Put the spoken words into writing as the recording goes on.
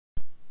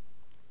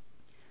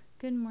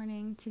Good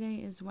morning. Today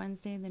is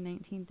Wednesday, the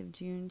 19th of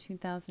June,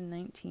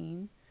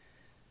 2019.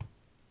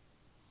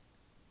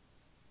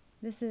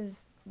 This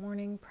is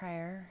morning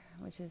prayer,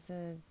 which is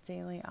a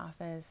daily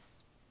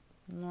office,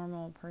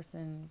 normal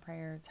person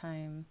prayer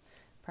time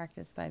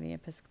practiced by the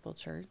Episcopal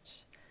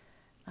Church.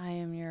 I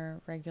am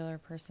your regular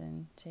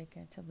person,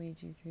 Jacob, to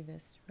lead you through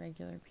this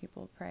regular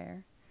people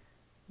prayer,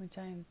 which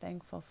I am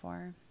thankful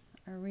for.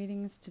 Our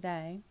readings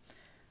today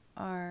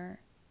are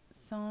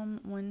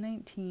Psalm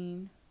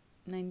 119,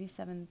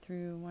 97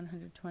 through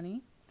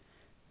 120,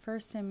 1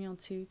 Samuel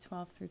 2,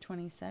 12 through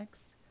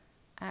 26,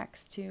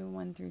 Acts 2,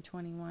 1 through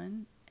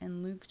 21,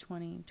 and Luke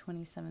 20,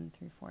 27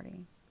 through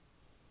 40.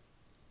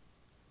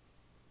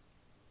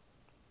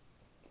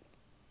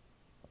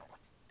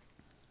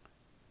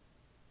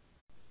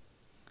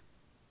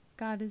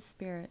 God is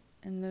spirit,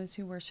 and those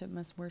who worship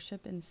must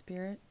worship in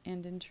spirit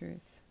and in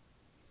truth.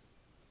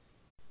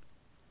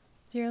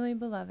 Dearly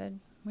beloved,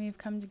 we have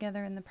come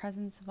together in the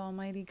presence of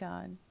Almighty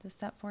God to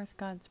set forth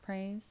God's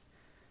praise,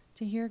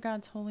 to hear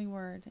God's holy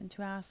word, and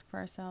to ask for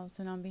ourselves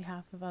and on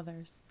behalf of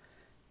others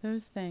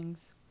those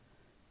things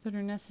that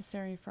are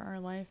necessary for our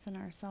life and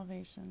our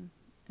salvation.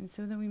 And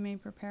so that we may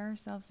prepare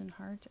ourselves in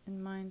heart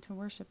and mind to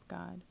worship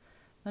God,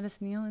 let us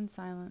kneel in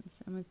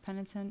silence and with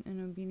penitent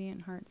and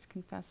obedient hearts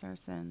confess our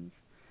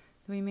sins,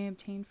 that we may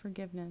obtain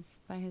forgiveness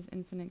by His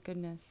infinite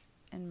goodness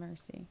and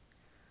mercy.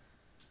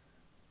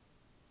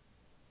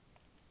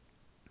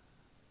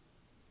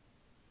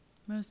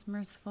 Most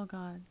merciful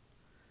God,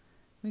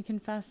 we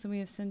confess that we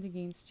have sinned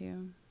against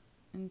you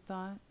in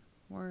thought,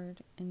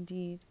 word, and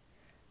deed,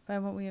 by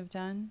what we have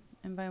done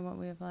and by what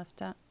we have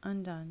left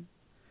undone.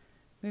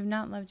 We have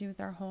not loved you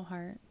with our whole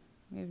heart.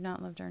 We have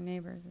not loved our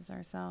neighbors as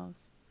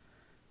ourselves.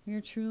 We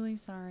are truly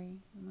sorry,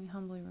 and we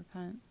humbly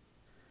repent.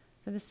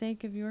 For the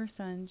sake of your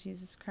Son,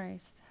 Jesus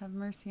Christ, have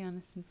mercy on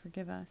us and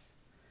forgive us,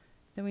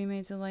 that we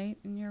may delight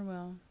in your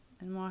will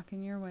and walk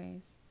in your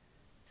ways,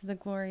 to the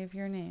glory of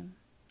your name.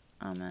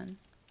 Amen.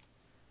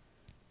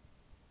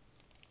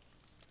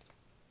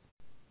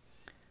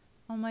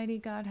 Almighty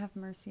God, have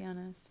mercy on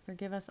us.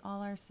 Forgive us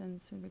all our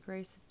sins through the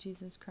grace of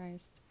Jesus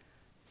Christ.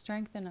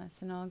 Strengthen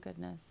us in all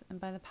goodness, and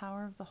by the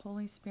power of the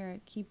Holy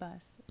Spirit, keep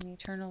us in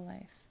eternal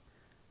life.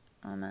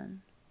 Amen.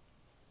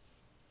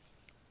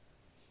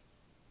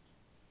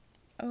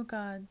 O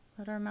God,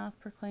 let our mouth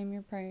proclaim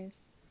your praise,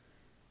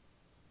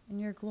 and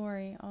your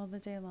glory all the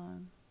day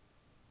long.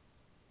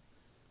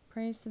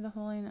 Praise to the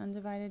Holy and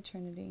Undivided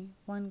Trinity,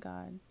 one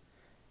God,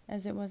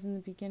 as it was in the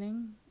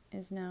beginning,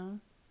 is now,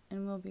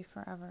 and will be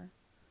forever.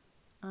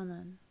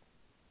 Amen.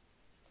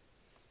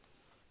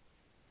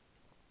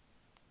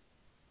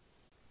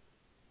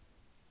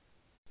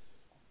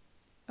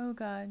 O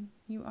God,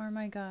 you are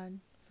my God.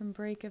 From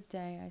break of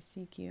day I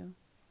seek you.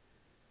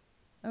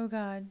 O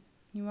God,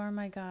 you are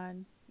my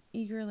God.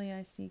 Eagerly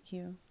I seek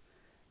you.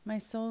 My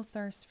soul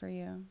thirsts for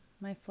you.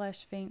 My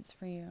flesh faints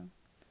for you,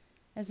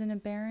 as in a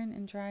barren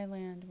and dry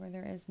land where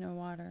there is no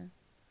water.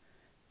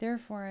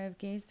 Therefore I have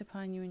gazed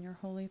upon you in your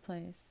holy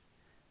place,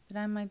 that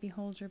I might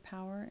behold your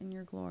power and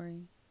your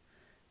glory.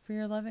 For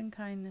your loving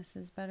kindness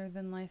is better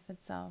than life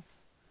itself.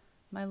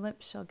 My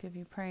lips shall give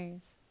you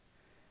praise.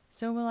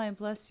 So will I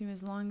bless you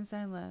as long as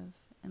I live,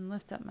 and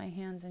lift up my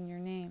hands in your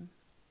name.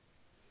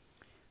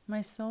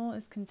 My soul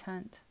is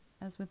content,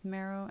 as with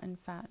marrow and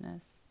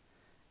fatness,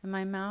 and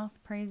my mouth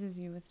praises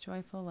you with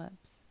joyful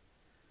lips.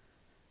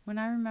 When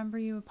I remember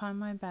you upon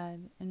my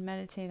bed, and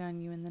meditate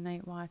on you in the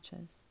night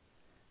watches.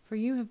 For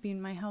you have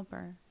been my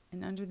helper,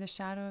 and under the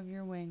shadow of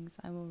your wings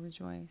I will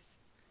rejoice.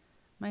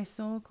 My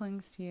soul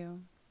clings to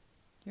you.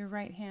 Your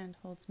right hand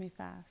holds me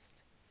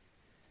fast.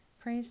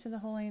 Praise to the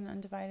Holy and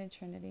Undivided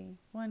Trinity,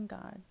 one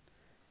God,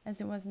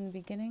 as it was in the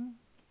beginning,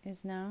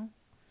 is now,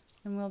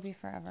 and will be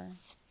forever.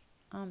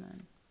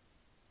 Amen.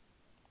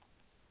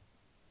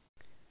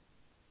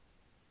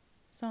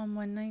 Psalm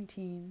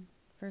 119,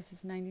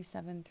 verses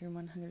 97 through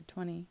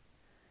 120.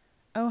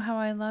 Oh, how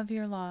I love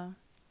your law!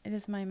 It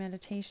is my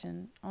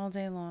meditation all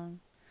day long.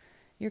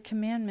 Your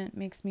commandment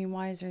makes me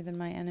wiser than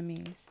my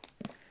enemies,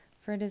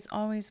 for it is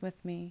always with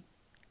me.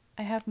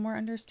 I have more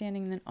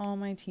understanding than all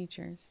my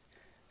teachers,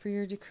 for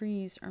your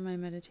decrees are my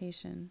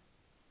meditation.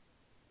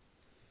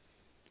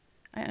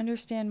 I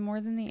understand more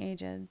than the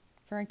aged,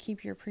 for I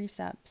keep your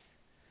precepts.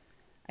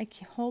 I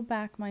hold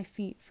back my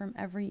feet from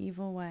every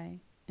evil way,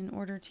 in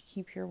order to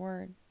keep your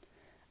word.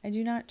 I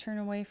do not turn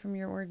away from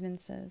your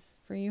ordinances,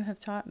 for you have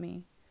taught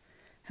me.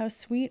 How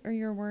sweet are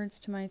your words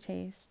to my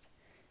taste,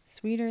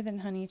 sweeter than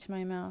honey to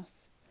my mouth.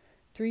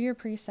 Through your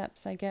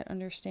precepts I get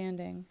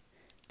understanding.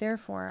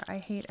 Therefore I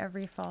hate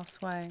every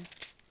false way.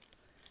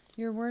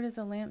 Your word is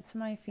a lamp to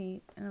my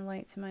feet and a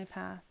light to my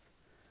path.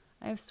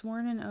 I have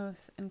sworn an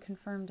oath and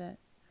confirmed it,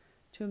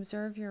 to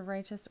observe your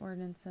righteous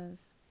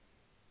ordinances.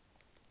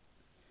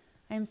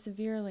 I am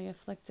severely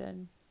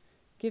afflicted.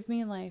 Give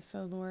me life,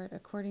 O Lord,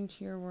 according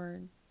to your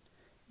word.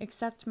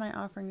 Accept my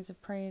offerings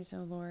of praise,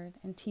 O Lord,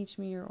 and teach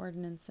me your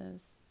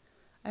ordinances.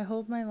 I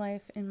hold my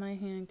life in my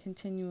hand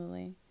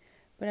continually,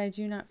 but I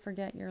do not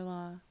forget your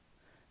law.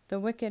 The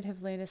wicked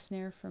have laid a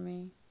snare for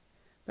me,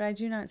 but I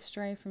do not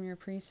stray from your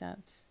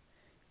precepts.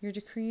 Your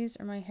decrees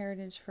are my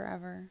heritage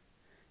forever.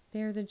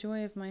 They are the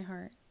joy of my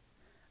heart.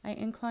 I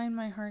incline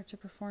my heart to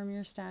perform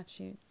your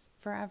statutes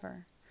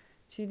forever,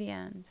 to the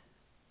end.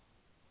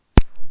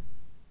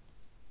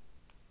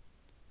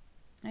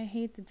 I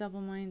hate the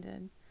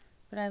double-minded,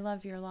 but I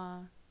love your law.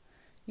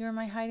 You are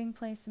my hiding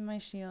place and my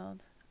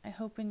shield. I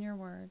hope in your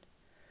word.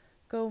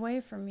 Go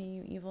away from me,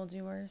 you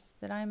evildoers,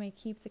 that I may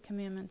keep the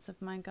commandments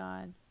of my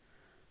God.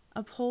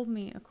 Uphold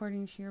me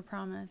according to your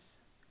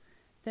promise,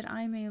 that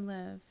I may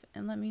live,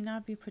 and let me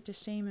not be put to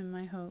shame in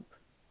my hope.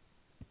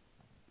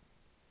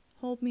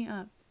 Hold me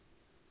up,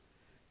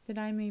 that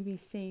I may be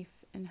safe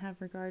and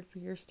have regard for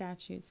your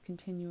statutes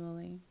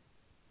continually.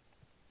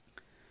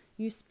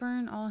 You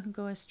spurn all who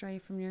go astray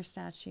from your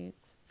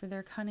statutes, for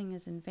their cunning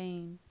is in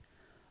vain.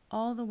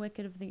 All the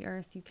wicked of the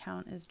earth you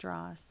count as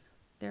dross.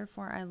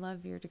 Therefore I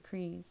love your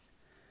decrees.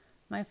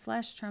 My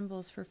flesh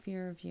trembles for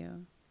fear of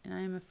you, and I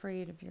am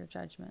afraid of your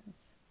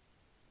judgments.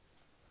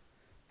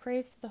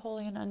 Praise to the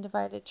Holy and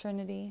Undivided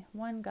Trinity,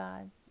 one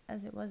God,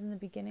 as it was in the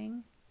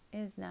beginning,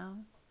 is now,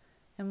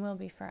 and will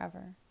be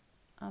forever.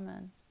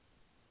 Amen.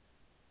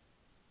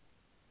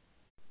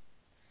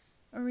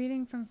 A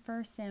reading from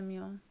 1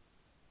 Samuel,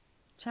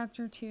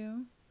 chapter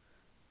 2,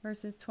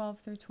 verses 12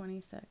 through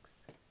 26.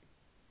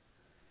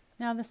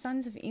 Now the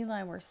sons of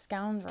Eli were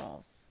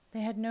scoundrels. They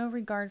had no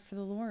regard for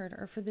the Lord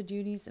or for the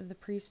duties of the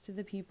priest to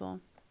the people.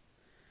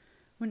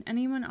 When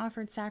anyone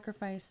offered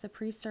sacrifice, the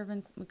priest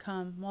servant would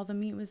come while the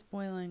meat was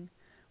boiling,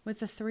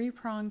 with a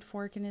three-pronged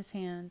fork in his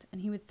hand,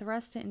 and he would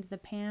thrust it into the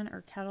pan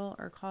or kettle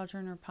or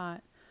cauldron or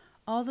pot.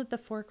 All that the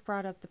fork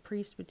brought up the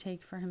priest would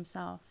take for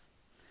himself.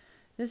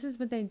 This is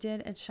what they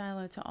did at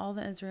Shiloh to all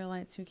the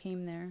Israelites who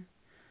came there.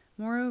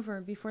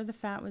 Moreover, before the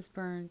fat was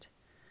burned,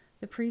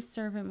 the priest's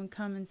servant would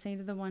come and say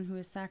to the one who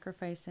was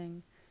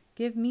sacrificing,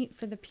 "Give meat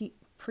for the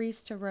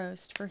priest to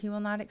roast, for he will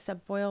not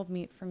accept boiled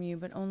meat from you,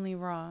 but only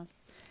raw."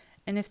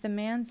 And if the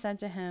man said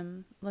to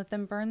him, "Let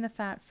them burn the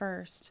fat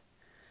first,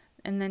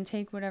 and then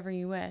take whatever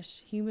you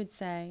wish," he would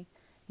say,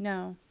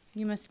 "No,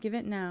 you must give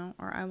it now,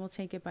 or I will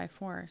take it by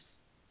force."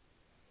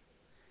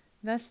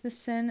 Thus the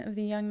sin of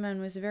the young men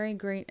was very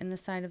great in the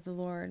sight of the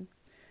Lord,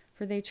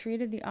 for they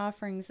treated the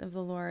offerings of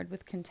the Lord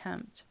with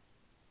contempt.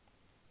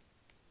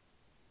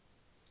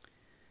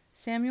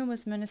 Samuel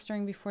was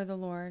ministering before the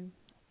Lord,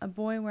 a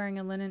boy wearing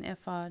a linen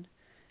ephod.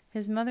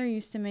 His mother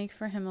used to make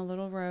for him a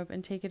little robe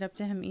and take it up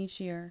to him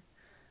each year,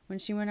 when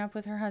she went up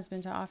with her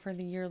husband to offer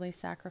the yearly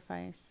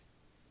sacrifice.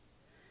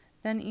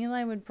 Then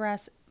Eli would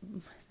bless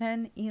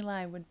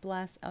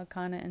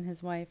Elkanah and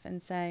his wife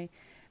and say,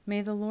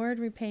 "May the Lord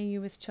repay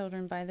you with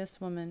children by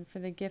this woman for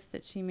the gift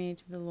that she made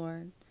to the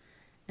Lord."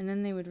 And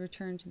then they would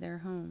return to their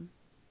home.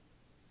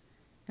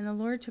 And the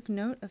Lord took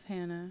note of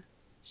Hannah.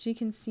 She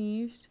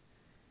conceived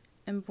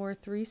and bore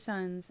 3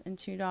 sons and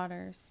 2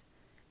 daughters.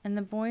 And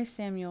the boy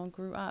Samuel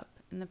grew up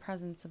in the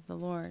presence of the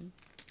Lord.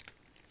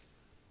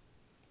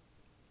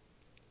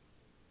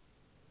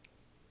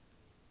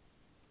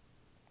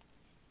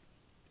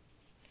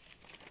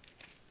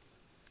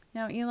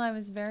 Now Eli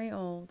was very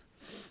old.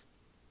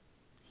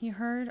 He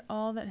heard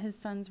all that his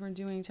sons were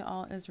doing to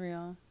all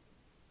Israel,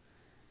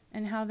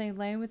 and how they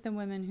lay with the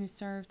women who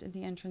served at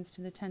the entrance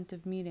to the tent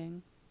of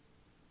meeting.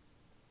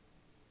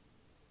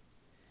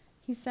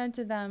 He said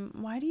to them,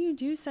 "Why do you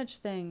do such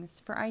things?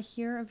 For I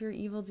hear of your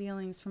evil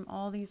dealings from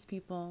all these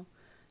people.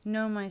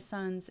 No, my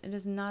sons, it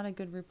is not a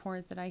good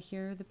report that I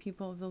hear the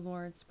people of the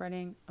Lord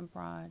spreading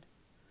abroad.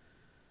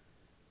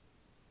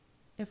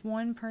 If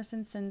one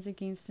person sins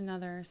against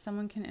another,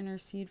 someone can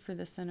intercede for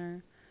the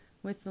sinner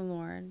with the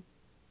Lord.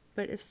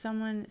 But if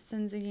someone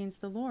sins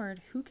against the Lord,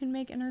 who can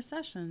make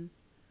intercession?"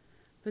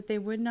 But they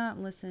would not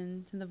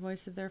listen to the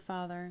voice of their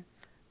father,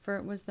 for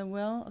it was the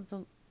will of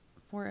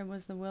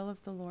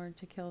the Lord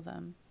to kill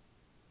them.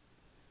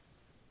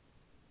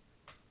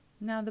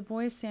 Now the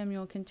boy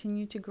Samuel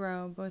continued to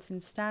grow both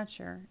in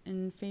stature and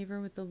in favor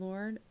with the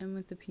Lord and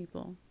with the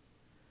people.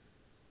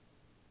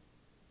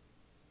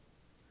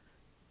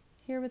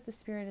 Hear what the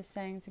Spirit is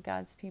saying to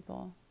God's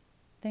people.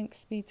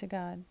 Thanks be to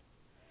God.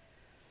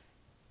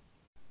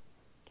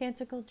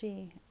 Canticle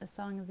G, a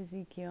song of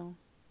Ezekiel.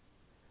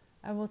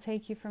 I will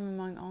take you from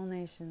among all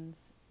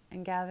nations,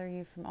 and gather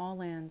you from all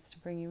lands to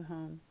bring you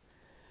home.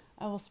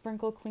 I will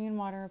sprinkle clean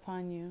water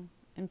upon you,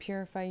 and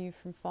purify you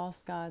from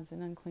false gods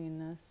and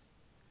uncleanness.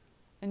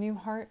 A new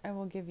heart I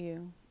will give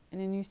you,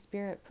 and a new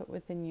spirit put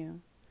within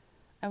you.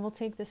 I will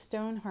take the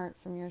stone heart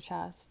from your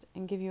chest,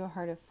 and give you a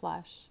heart of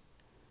flesh.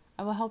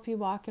 I will help you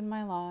walk in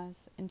my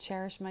laws, and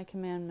cherish my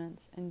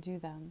commandments, and do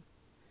them.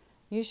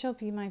 You shall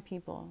be my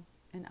people,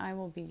 and I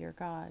will be your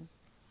God.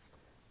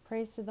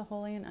 Praise to the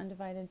Holy and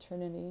Undivided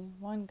Trinity,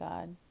 one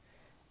God,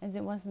 as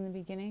it was in the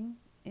beginning,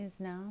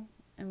 is now,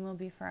 and will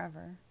be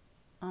forever.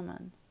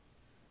 Amen.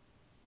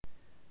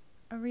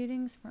 A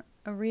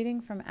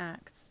reading from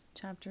Acts,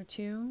 chapter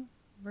 2,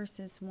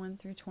 verses 1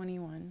 through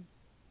 21.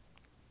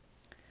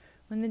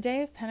 When the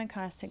day of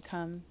Pentecost had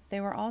come, they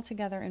were all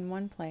together in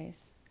one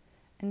place.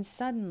 And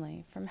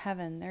suddenly, from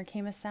heaven, there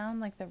came a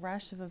sound like the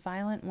rush of a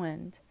violent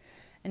wind,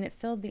 and it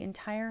filled the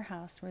entire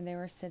house where they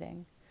were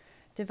sitting.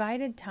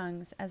 Divided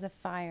tongues as of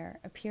fire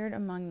appeared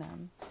among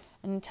them,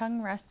 and a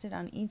tongue rested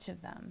on each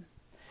of them.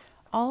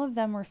 All of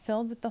them were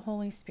filled with the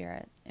Holy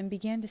Spirit and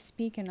began to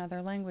speak in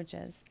other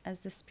languages, as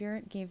the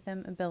Spirit gave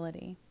them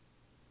ability.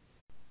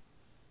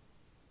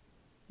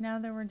 Now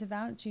there were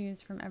devout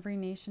Jews from every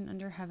nation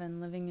under heaven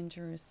living in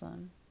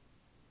Jerusalem.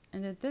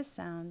 And at this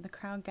sound the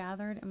crowd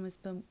gathered and was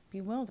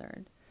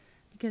bewildered,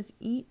 because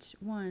each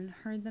one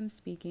heard them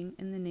speaking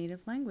in the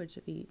native language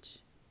of each.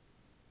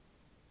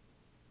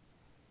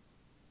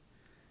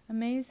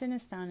 Amazed and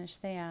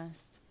astonished, they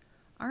asked,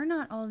 "Are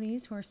not all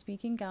these who are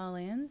speaking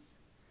Galileans?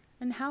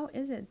 And how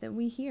is it that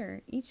we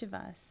hear, each of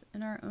us,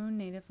 in our own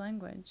native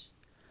language?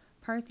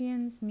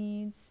 Parthians,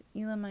 Medes,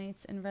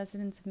 Elamites, and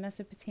residents of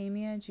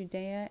Mesopotamia,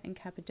 Judea and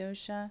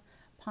Cappadocia,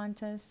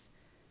 Pontus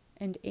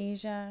and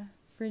Asia,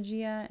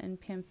 Phrygia and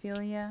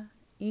Pamphylia,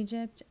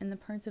 Egypt and the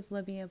parts of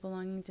Libya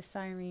belonging to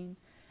Cyrene,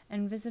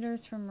 and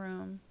visitors from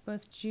Rome,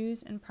 both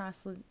Jews and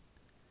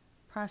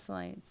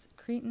proselytes,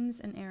 Cretans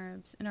and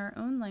Arabs, in our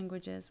own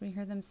languages we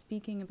hear them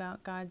speaking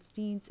about God's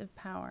deeds of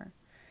power."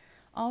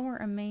 All were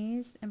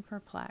amazed and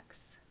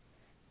perplexed,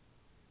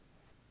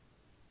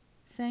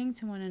 saying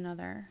to one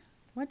another,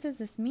 "What does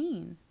this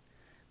mean?"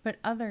 But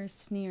others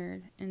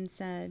sneered and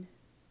said,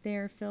 "They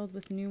are filled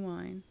with new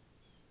wine."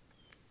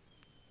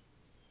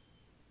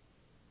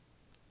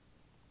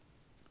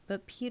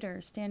 But Peter,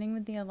 standing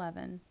with the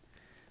 11,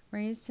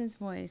 raised his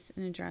voice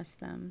and addressed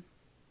them.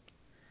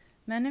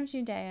 "Men of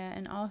Judea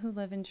and all who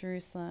live in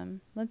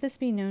Jerusalem, let this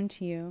be known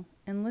to you,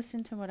 and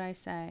listen to what I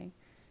say.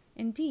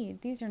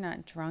 Indeed, these are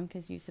not drunk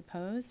as you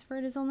suppose, for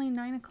it is only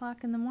 9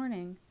 o'clock in the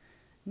morning.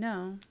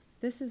 No,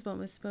 this is what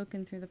was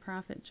spoken through the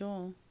prophet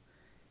Joel.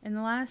 In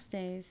the last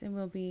days it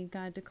will be,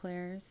 God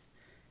declares,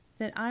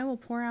 that I will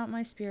pour out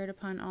my Spirit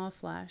upon all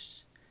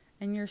flesh,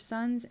 and your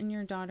sons and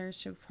your daughters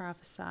shall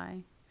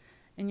prophesy,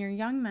 and your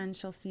young men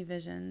shall see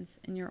visions,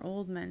 and your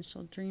old men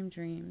shall dream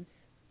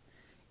dreams.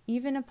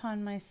 Even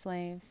upon my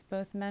slaves,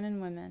 both men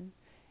and women,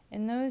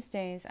 in those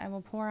days I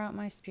will pour out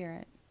my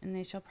Spirit, and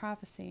they shall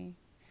prophesy.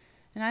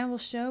 And I will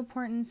show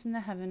portents in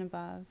the heaven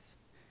above,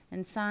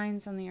 and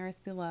signs on the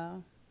earth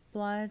below,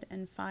 blood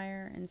and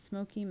fire and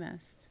smoky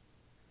mist.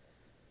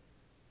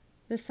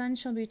 The sun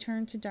shall be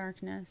turned to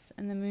darkness,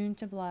 and the moon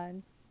to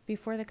blood,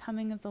 before the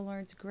coming of the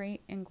Lord's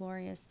great and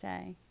glorious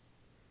day.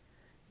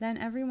 Then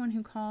everyone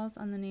who calls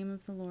on the name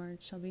of the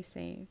Lord shall be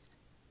saved."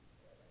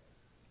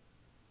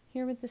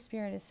 Hear what the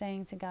Spirit is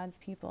saying to God's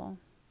people.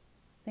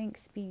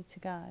 Thanks be to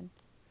God.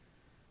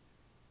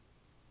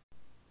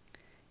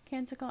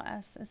 Canticle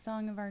S, a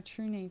song of our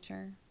true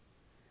nature.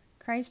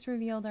 Christ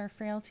revealed our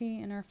frailty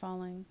and our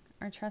falling,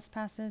 our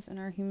trespasses and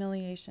our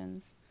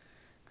humiliations.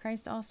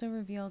 Christ also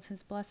revealed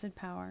his blessed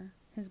power,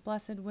 his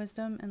blessed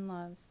wisdom and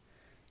love.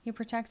 He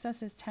protects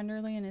us as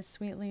tenderly and as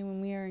sweetly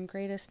when we are in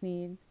greatest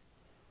need.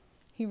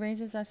 He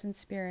raises us in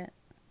spirit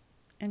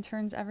and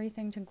turns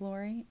everything to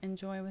glory and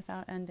joy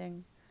without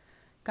ending.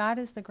 God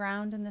is the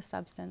ground and the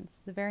substance,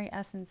 the very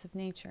essence of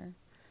nature.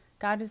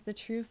 God is the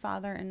true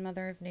Father and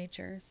Mother of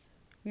natures.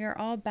 We are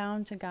all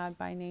bound to God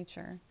by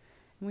nature,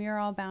 and we are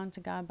all bound to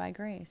God by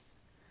grace.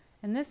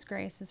 And this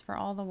grace is for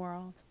all the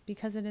world,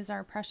 because it is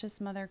our precious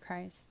Mother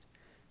Christ.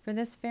 For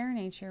this fair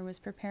nature was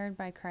prepared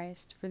by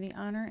Christ for the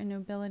honor and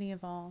nobility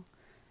of all,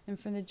 and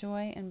for the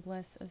joy and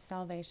bliss of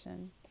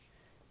salvation.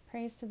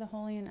 Praise to the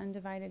Holy and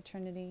Undivided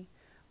Trinity,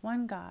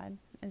 one God,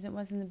 as it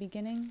was in the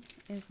beginning,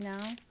 is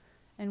now,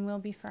 and will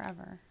be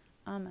forever.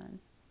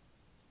 Amen.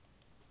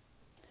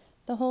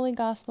 The Holy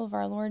Gospel of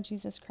our Lord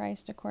Jesus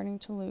Christ according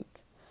to Luke.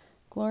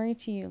 Glory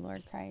to you,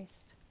 Lord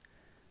Christ.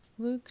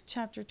 Luke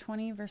chapter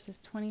 20,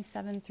 verses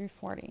 27 through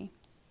 40.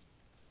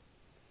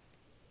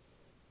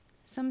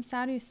 Some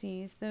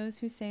Sadducees, those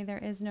who say there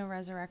is no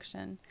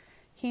resurrection,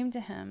 came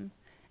to him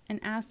and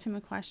asked him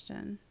a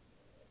question.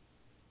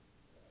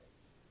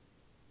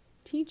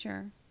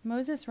 "Teacher,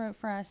 Moses wrote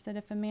for us that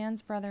if a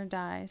man's brother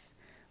dies,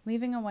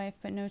 leaving a wife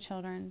but no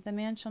children, the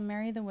man shall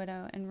marry the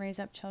widow and raise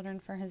up children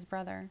for his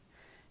brother.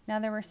 Now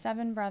there were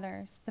 7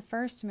 brothers. The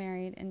first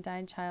married and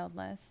died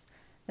childless.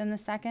 Then the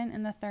second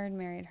and the third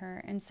married her,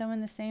 and so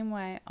in the same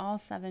way all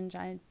 7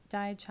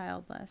 died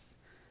childless.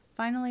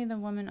 Finally the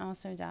woman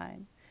also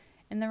died.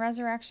 In the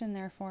resurrection,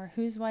 therefore,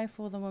 whose wife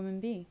will the woman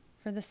be?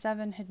 For the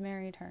 7 had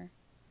married her."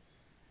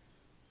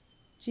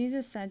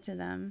 Jesus said to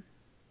them,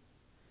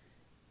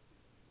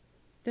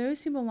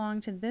 "Those who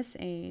belong to this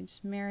age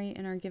marry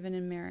and are given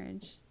in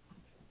marriage.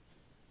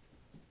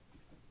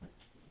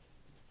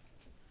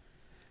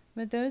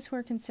 But those who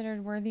are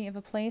considered worthy of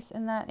a place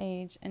in that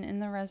age and in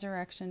the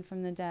resurrection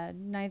from the dead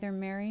neither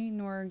marry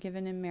nor are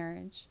given in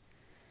marriage.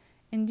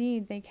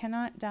 Indeed, they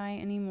cannot die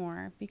any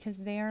more, because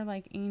they are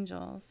like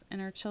angels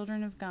and are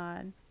children of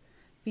God,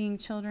 being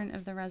children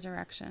of the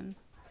resurrection.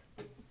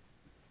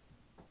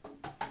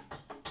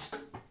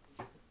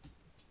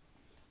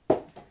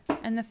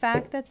 And the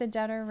fact that the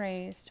dead are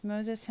raised,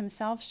 Moses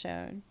himself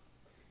showed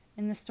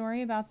in the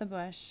story about the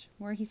bush,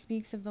 where he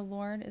speaks of the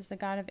Lord as the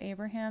God of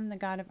Abraham, the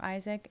God of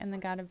Isaac, and the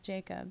God of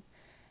Jacob.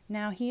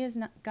 Now he is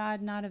not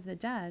God, not of the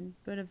dead,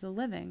 but of the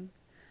living,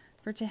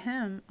 for to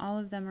him all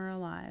of them are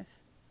alive.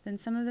 Then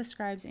some of the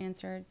scribes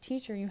answered,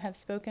 Teacher, you have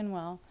spoken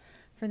well,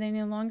 for they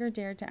no longer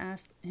dared to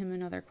ask him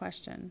another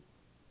question.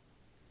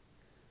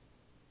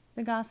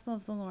 The Gospel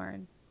of the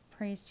Lord.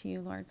 Praise to you,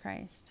 Lord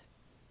Christ.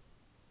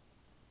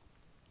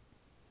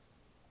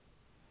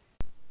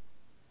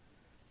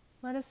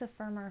 Let us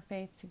affirm our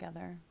faith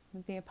together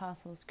with the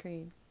Apostles'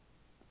 Creed.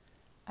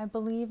 I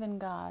believe in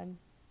God,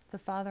 the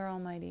Father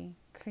Almighty,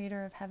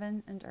 creator of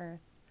heaven and earth.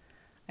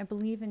 I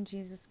believe in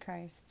Jesus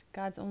Christ,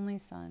 God's only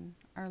Son,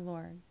 our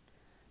Lord,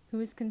 who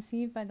was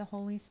conceived by the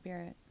Holy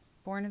Spirit,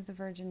 born of the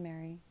Virgin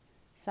Mary,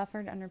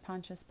 suffered under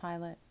Pontius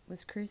Pilate,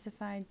 was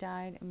crucified,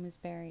 died, and was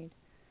buried.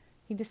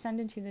 He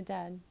descended to the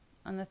dead.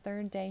 On the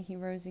third day he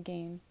rose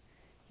again.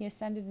 He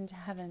ascended into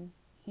heaven.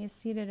 He is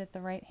seated at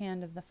the right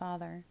hand of the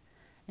Father,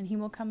 and he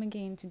will come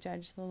again to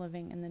judge the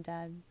living and the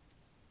dead.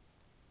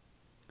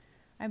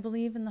 I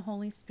believe in the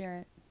Holy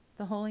Spirit,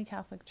 the Holy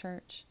Catholic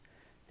Church,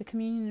 the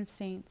communion of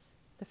saints,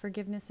 the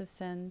forgiveness of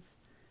sins,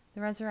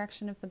 the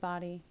resurrection of the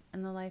body,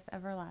 and the life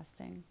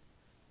everlasting.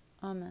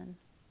 Amen.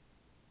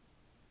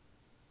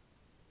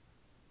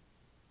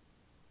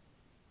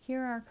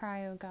 Hear our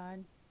cry, O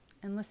God,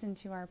 and listen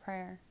to our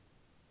prayer.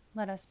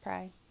 Let us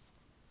pray.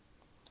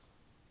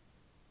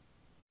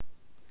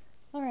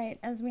 All right,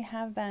 as we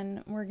have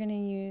been, we're going to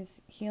use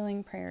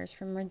healing prayers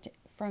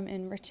from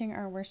Enriching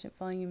Our Worship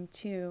Volume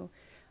 2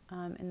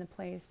 in the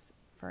place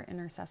for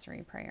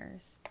intercessory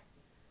prayers.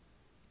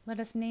 Let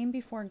us name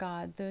before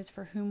God those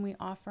for whom we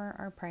offer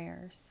our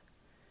prayers.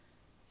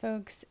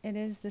 Folks, it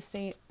is the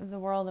state of the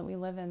world that we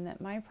live in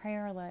that my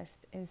prayer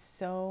list is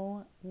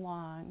so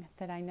long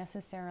that I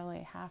necessarily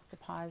have to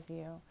pause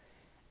you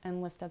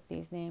and lift up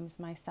these names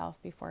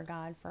myself before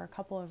God for a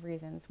couple of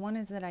reasons. One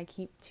is that I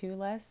keep two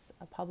lists,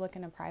 a public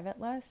and a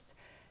private list,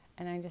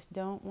 and I just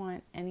don't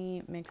want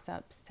any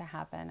mix-ups to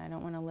happen. I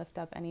don't want to lift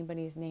up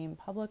anybody's name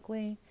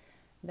publicly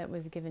that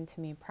was given to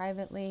me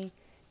privately,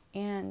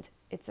 and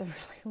it's a really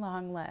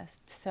long list.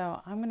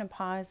 So I'm going to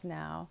pause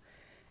now,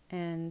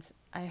 and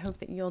I hope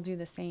that you'll do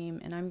the same,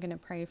 and I'm going to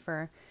pray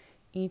for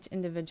each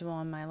individual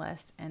on my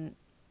list. And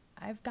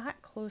I've got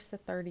close to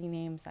 30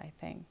 names, I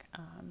think,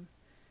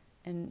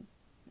 and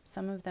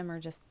some of them are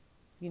just,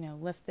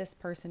 lift this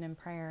person in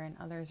prayer, and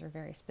others are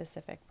very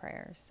specific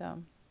prayers. So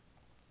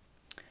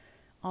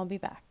I'll be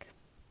back.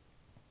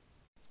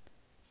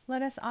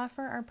 Let us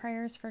offer our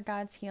prayers for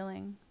God's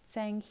healing,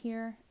 saying,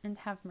 Hear and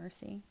have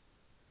mercy.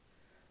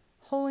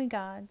 Holy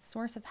God,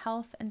 source of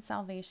health and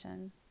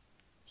salvation,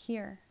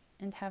 hear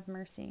and have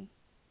mercy.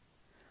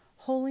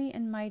 Holy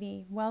and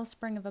mighty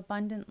wellspring of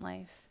abundant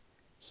life,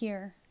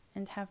 hear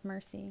and have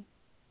mercy.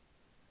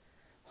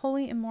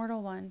 Holy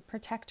Immortal One,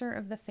 protector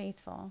of the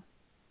faithful,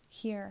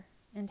 hear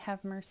and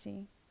have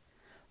mercy.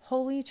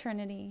 Holy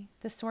Trinity,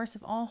 the source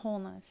of all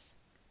wholeness,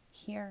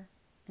 hear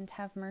and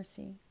have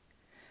mercy.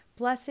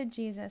 Blessed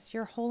Jesus,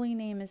 your holy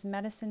name is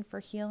medicine for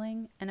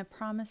healing and a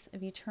promise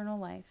of eternal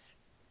life,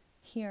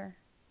 hear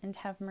and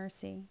have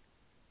mercy.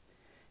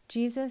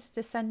 Jesus,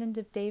 descendant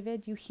of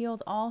David, you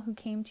healed all who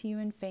came to you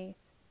in faith,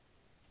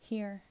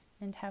 hear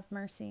and have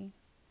mercy.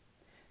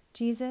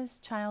 Jesus,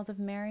 child of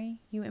Mary,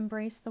 you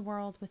embraced the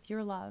world with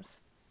your love,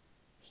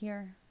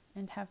 hear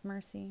and have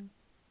mercy.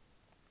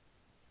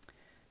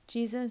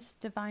 Jesus,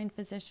 divine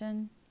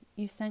physician,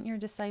 you sent your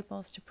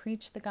disciples to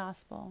preach the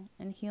gospel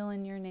and heal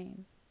in your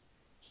name,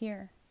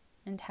 hear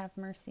and have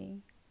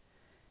mercy.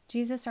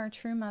 Jesus, our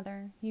true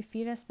mother, you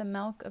feed us the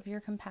milk of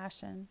your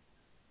compassion,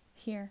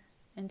 hear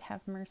and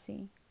have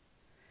mercy.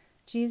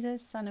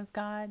 Jesus, Son of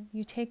God,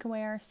 you take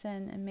away our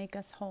sin and make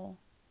us whole,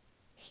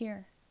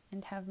 hear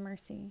and have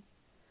mercy.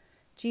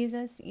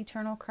 Jesus,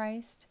 eternal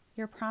Christ,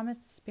 your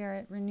promised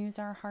Spirit renews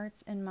our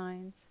hearts and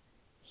minds,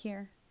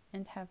 hear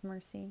and have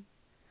mercy.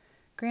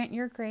 Grant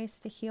your grace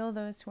to heal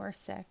those who are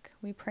sick,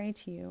 we pray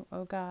to you,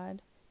 O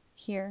God,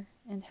 hear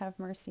and have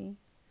mercy.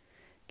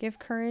 Give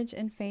courage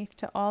and faith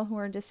to all who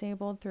are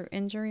disabled through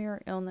injury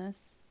or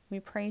illness, we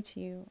pray to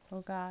you,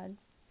 O God,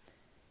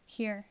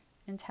 hear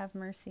and have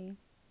mercy.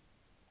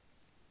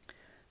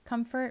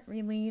 Comfort,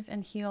 relieve,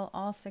 and heal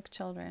all sick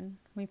children,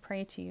 we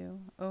pray to you,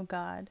 O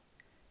God,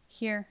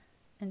 hear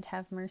and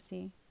have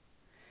mercy.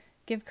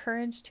 Give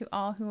courage to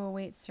all who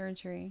await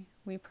surgery,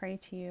 we pray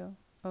to you,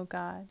 O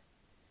God,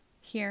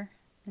 hear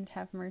and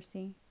have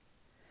mercy.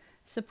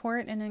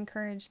 Support and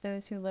encourage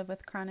those who live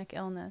with chronic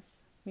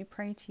illness, we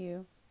pray to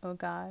you, O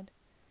God,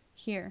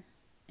 hear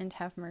and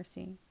have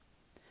mercy.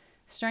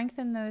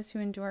 Strengthen those who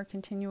endure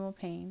continual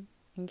pain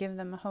and give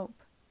them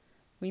hope,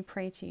 we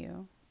pray to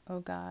you, O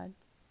God,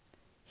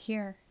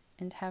 hear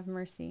and have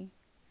mercy.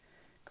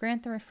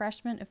 Grant the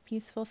refreshment of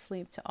peaceful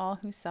sleep to all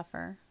who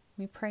suffer,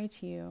 we pray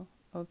to you,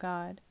 O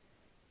God,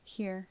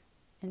 hear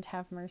and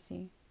have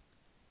mercy.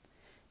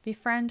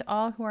 Befriend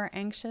all who are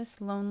anxious,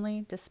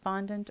 lonely,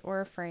 despondent,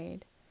 or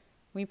afraid,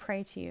 we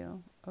pray to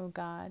you, O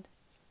God,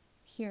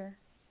 hear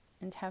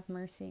and have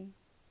mercy.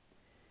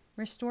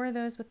 Restore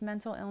those with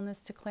mental illness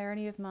to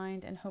clarity of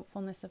mind and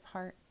hopefulness of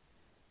heart,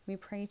 we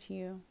pray to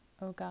you,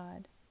 O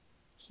God,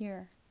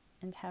 hear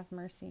and have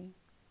mercy.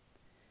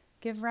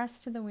 Give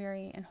rest to the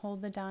weary and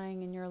hold the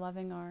dying in your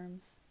loving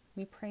arms.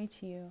 We pray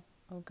to you,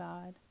 O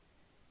God.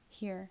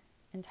 Hear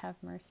and have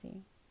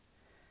mercy.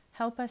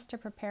 Help us to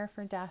prepare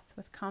for death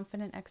with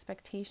confident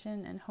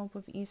expectation and hope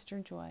of Easter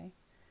joy.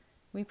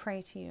 We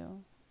pray to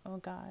you, O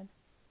God.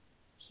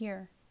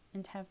 Hear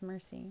and have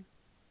mercy.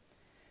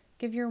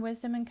 Give your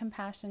wisdom and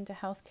compassion to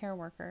healthcare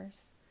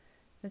workers,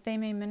 that they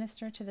may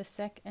minister to the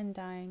sick and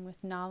dying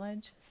with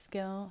knowledge,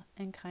 skill,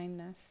 and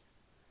kindness.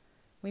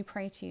 We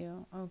pray to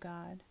you, O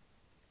God.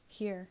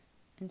 Hear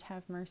and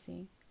have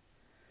mercy.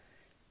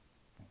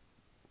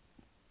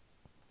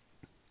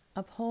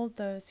 Uphold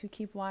those who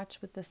keep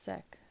watch with the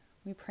sick.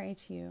 We pray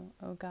to you,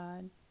 O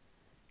God.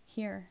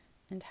 Hear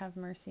and have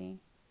mercy.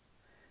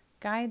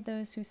 Guide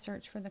those who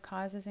search for the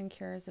causes and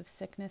cures of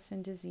sickness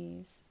and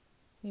disease.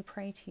 We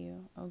pray to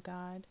you, O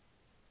God.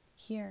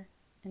 Hear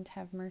and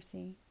have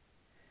mercy.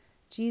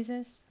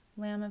 Jesus,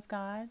 Lamb of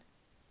God,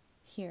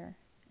 hear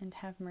and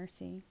have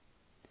mercy.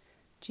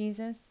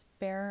 Jesus,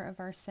 bearer of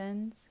our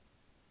sins,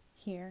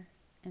 hear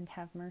and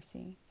have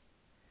mercy.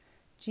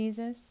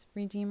 Jesus,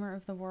 Redeemer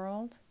of the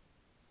world,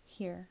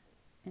 hear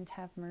and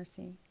have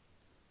mercy.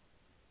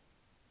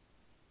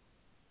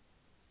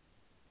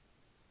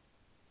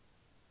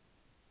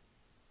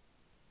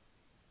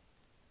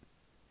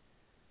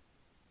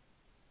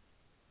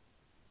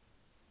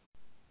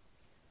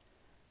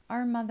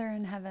 Our Mother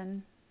in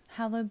heaven,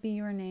 hallowed be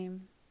your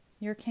name.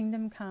 Your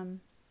kingdom come,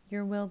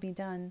 your will be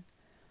done,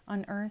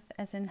 on earth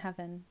as in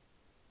heaven.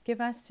 Give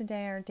us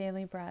today our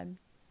daily bread.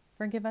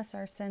 Forgive us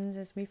our sins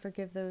as we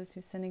forgive those who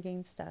sin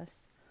against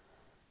us.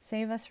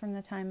 Save us from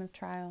the time of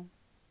trial,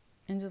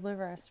 and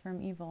deliver us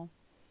from evil.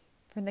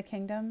 For the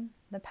kingdom,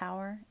 the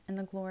power, and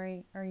the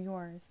glory are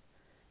yours,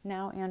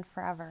 now and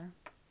forever.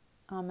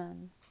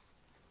 Amen.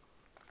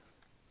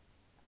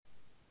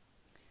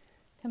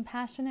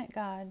 Compassionate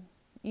God,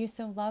 you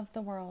so loved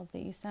the world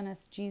that you sent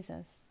us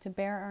Jesus to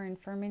bear our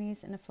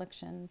infirmities and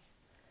afflictions.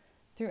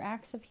 Through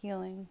acts of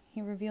healing,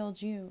 he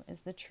revealed you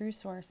as the true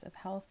source of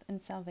health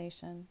and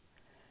salvation.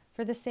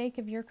 For the sake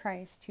of your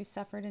Christ, who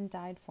suffered and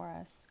died for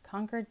us,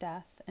 conquered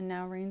death, and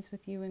now reigns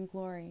with you in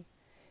glory,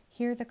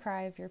 hear the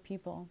cry of your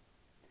people.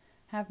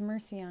 Have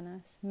mercy on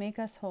us, make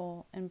us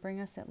whole, and bring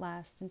us at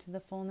last into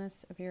the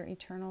fullness of your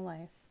eternal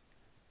life.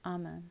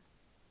 Amen.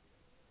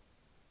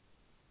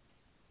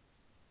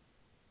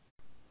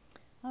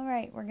 All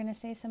right, we're going to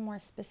say some more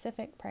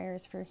specific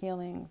prayers for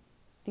healing.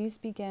 These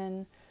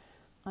begin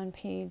on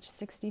page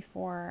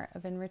 64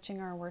 of Enriching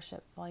Our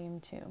Worship,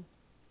 Volume 2.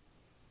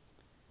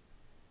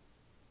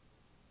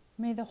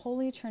 May the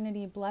Holy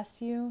Trinity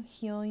bless you,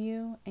 heal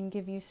you, and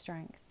give you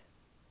strength.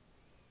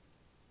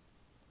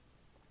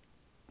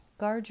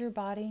 Guard your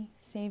body,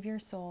 save your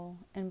soul,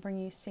 and bring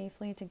you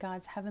safely to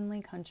God's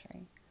heavenly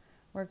country,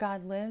 where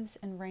God lives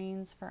and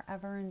reigns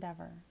forever and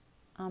ever.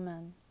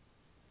 Amen.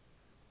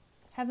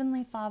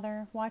 Heavenly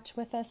Father, watch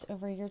with us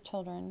over your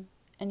children,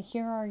 and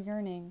hear our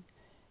yearning,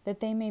 that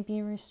they may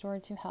be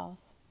restored to health.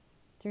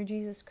 Through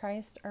Jesus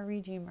Christ, our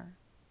Redeemer.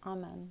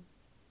 Amen.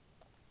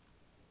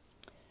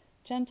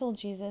 Gentle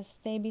Jesus,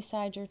 stay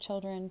beside your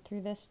children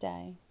through this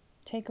day.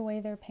 Take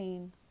away their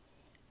pain.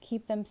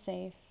 Keep them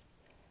safe.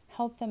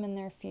 Help them in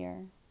their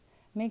fear.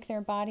 Make their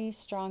bodies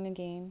strong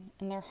again,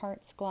 and their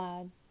hearts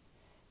glad.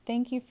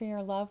 Thank you for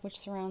your love which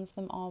surrounds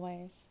them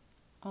always.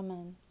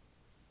 Amen.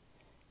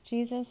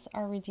 Jesus,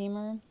 our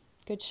Redeemer,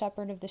 Good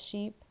Shepherd of the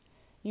sheep,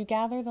 you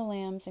gather the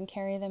lambs and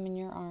carry them in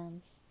your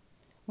arms.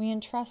 We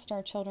entrust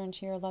our children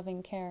to your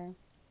loving care.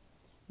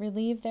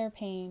 Relieve their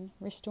pain,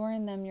 restore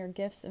in them your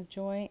gifts of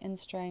joy and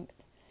strength,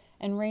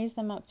 and raise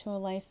them up to a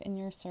life in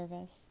your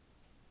service.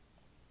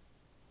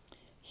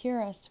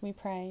 Hear us, we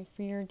pray,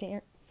 for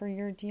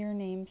your dear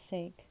name's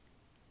sake.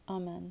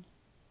 Amen.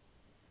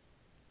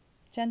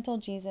 Gentle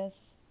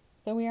Jesus,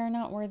 though we are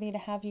not worthy to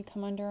have you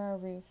come under our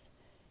roof,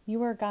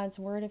 you are God's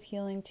word of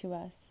healing to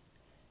us.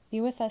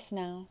 Be with us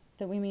now,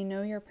 that we may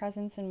know your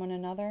presence in one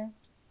another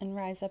and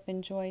rise up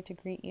in joy to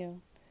greet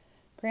you.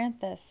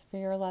 Grant this for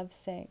your love's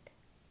sake.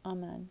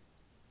 Amen.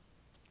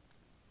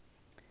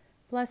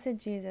 Blessed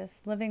Jesus,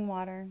 living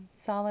water,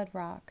 solid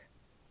rock,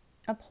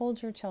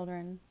 uphold your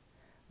children,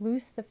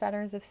 loose the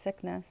fetters of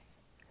sickness,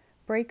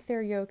 break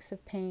their yokes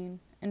of pain,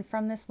 and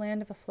from this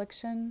land of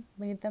affliction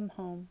lead them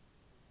home.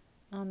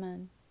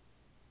 Amen.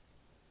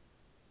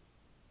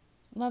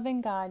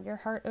 Loving God, your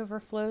heart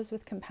overflows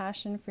with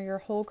compassion for your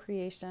whole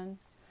creation.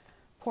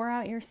 Pour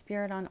out your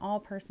Spirit on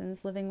all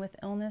persons living with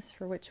illness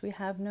for which we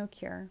have no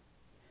cure,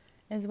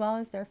 as well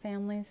as their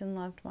families and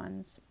loved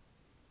ones.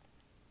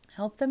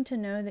 Help them to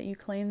know that you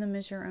claim them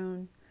as your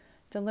own.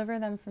 Deliver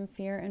them from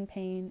fear and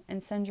pain,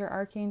 and send your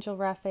Archangel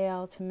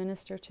Raphael to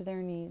minister to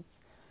their needs.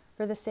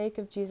 For the sake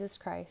of Jesus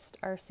Christ,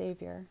 our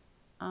Savior.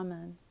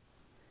 Amen.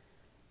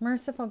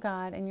 Merciful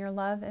God, in your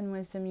love and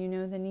wisdom you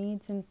know the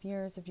needs and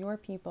fears of your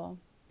people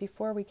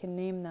before we can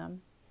name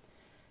them.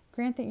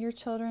 Grant that your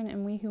children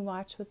and we who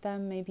watch with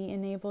them may be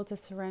enabled to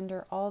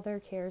surrender all their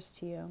cares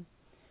to you,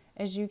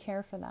 as you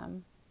care for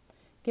them.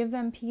 Give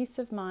them peace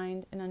of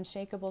mind and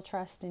unshakable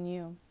trust in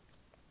you.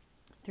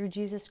 through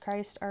Jesus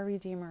Christ our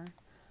Redeemer.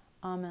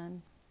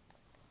 Amen.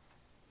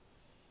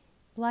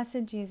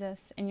 Blessed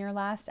Jesus, in your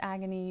last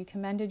agony you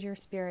commended your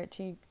spirit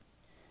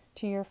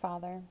to your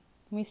Father.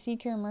 We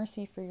seek your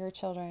mercy for your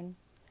children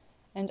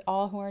and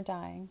all who are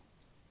dying.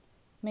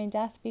 May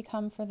death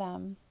become for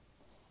them,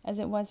 as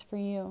it was for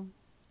you,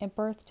 a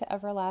birth to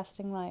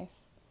everlasting life.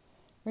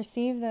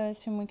 Receive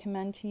those whom we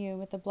commend to you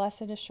with the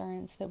blessed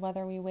assurance that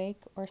whether we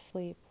wake or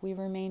sleep, we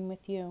remain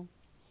with you,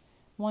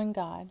 one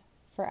God,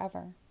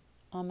 forever.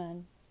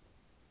 Amen.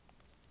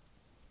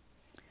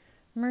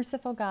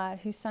 Merciful God,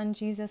 whose Son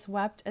Jesus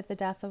wept at the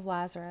death of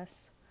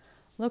Lazarus,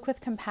 look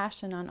with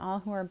compassion on all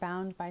who are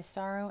bound by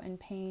sorrow and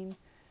pain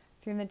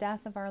through the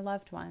death of our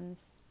loved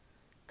ones.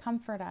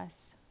 Comfort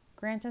us.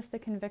 Grant us the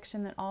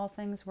conviction that all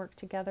things work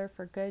together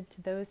for good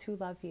to those who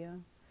love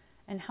you,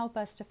 and help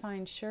us to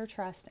find sure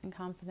trust and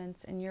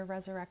confidence in your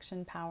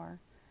resurrection power,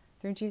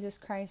 through Jesus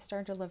Christ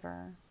our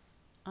deliverer.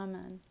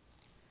 Amen.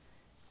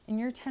 In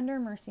your tender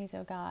mercies,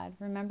 O God,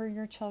 remember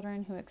your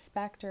children who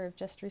expect or have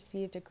just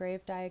received a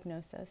grave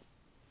diagnosis.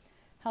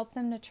 Help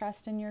them to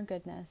trust in your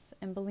goodness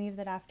and believe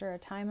that after a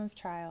time of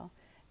trial,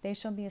 they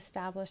shall be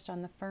established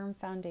on the firm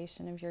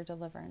foundation of your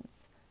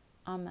deliverance.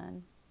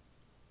 Amen.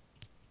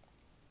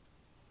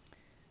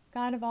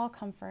 God of all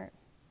comfort,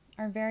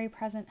 our very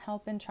present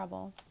help in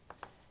trouble,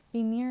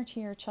 be near to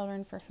your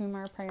children for whom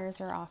our prayers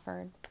are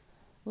offered.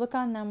 Look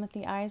on them with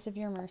the eyes of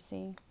your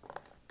mercy.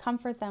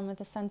 Comfort them with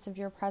a sense of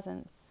your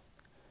presence.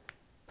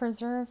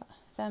 Preserve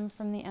them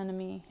from the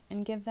enemy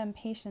and give them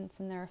patience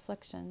in their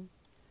affliction.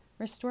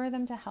 Restore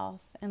them to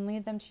health and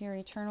lead them to your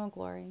eternal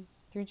glory.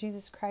 Through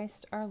Jesus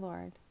Christ our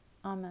Lord.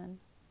 Amen.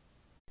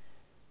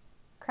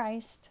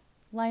 Christ,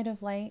 light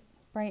of light,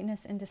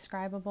 brightness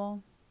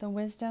indescribable, the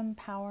wisdom,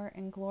 power,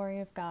 and glory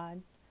of God,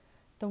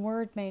 the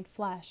Word made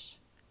flesh,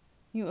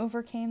 you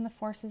overcame the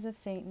forces of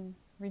Satan,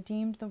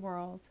 redeemed the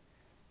world,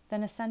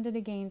 then ascended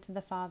again to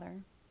the Father.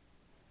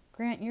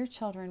 Grant your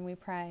children, we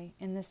pray,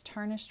 in this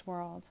tarnished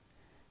world,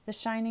 the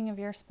shining of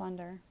your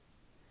splendor.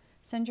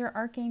 Send your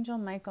archangel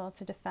Michael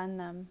to defend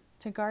them,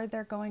 to guard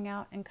their going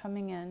out and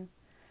coming in,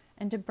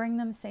 and to bring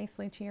them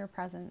safely to your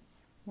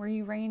presence, where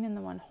you reign in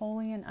the one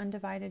holy and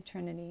undivided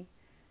Trinity,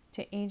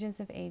 to ages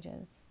of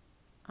ages.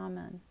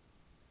 Amen.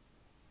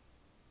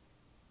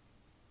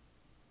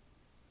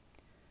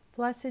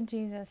 Blessed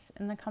Jesus,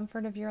 in the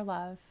comfort of your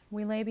love,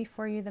 we lay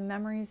before you the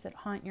memories that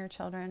haunt your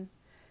children,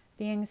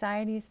 the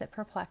anxieties that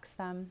perplex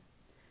them,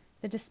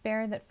 the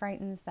despair that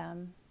frightens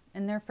them,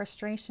 and their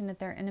frustration at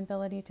their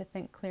inability to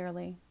think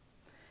clearly.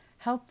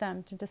 Help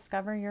them to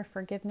discover your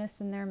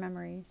forgiveness in their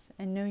memories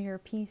and know your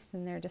peace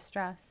in their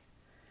distress.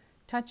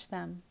 Touch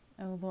them,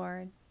 O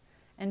Lord,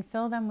 and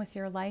fill them with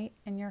your light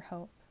and your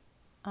hope.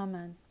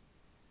 Amen.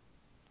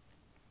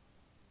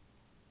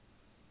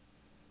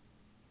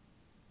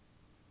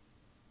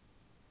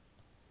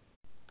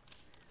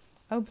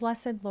 O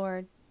blessed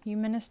Lord, you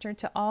ministered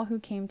to all who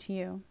came to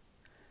you.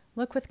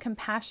 Look with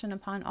compassion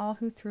upon all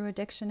who through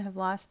addiction have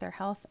lost their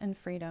health and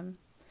freedom.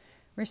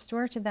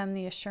 Restore to them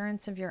the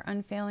assurance of your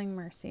unfailing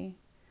mercy.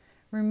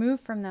 Remove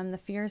from them the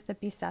fears that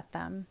beset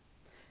them.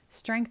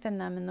 Strengthen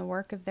them in the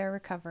work of their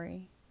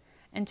recovery.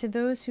 And to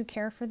those who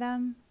care for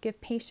them, give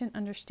patient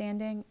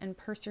understanding and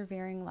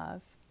persevering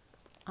love.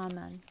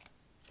 Amen.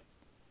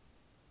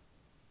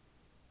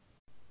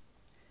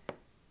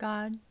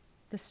 God,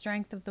 the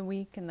strength of the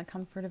weak and the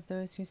comfort of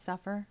those who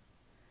suffer,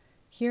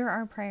 hear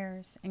our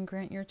prayers and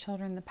grant your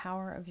children the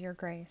power of your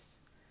grace,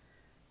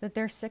 that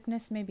their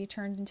sickness may be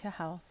turned into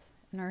health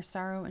and our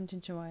sorrow into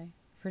joy,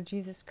 for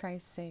Jesus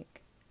Christ's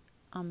sake.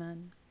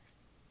 Amen.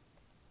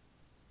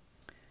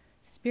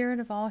 Spirit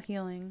of all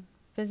healing,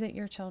 visit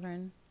your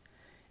children.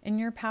 In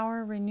your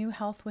power, renew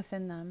health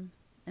within them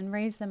and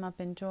raise them up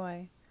in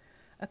joy,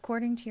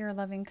 according to your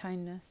loving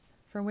kindness,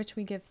 for which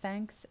we give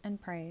thanks and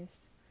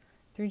praise.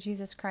 Through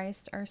Jesus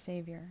Christ, our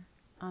Savior.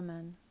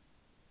 Amen.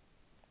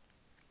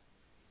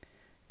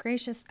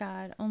 Gracious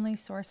God, only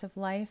source of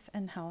life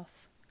and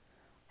health,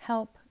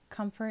 help,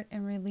 comfort,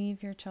 and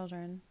relieve your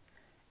children,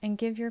 and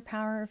give your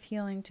power of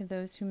healing to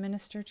those who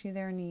minister to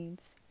their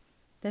needs,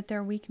 that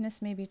their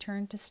weakness may be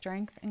turned to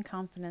strength and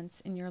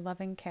confidence in your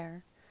loving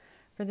care,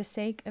 for the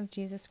sake of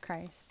Jesus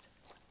Christ.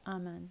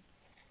 Amen.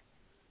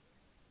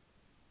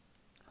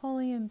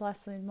 Holy and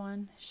Blessed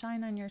One,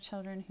 shine on your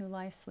children who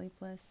lie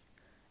sleepless.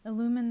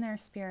 Illumine their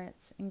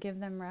spirits and give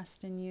them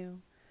rest in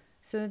you,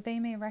 so that they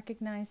may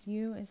recognize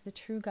you as the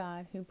true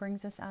God who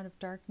brings us out of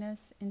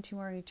darkness into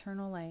our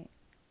eternal light.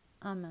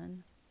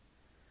 Amen.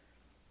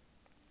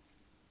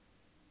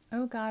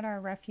 O God,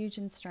 our refuge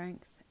and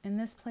strength, in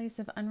this place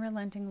of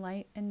unrelenting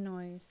light and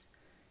noise,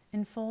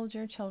 enfold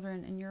your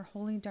children in your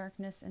holy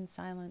darkness and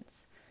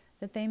silence,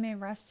 that they may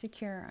rest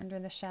secure under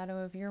the shadow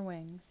of your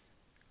wings.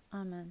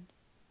 Amen.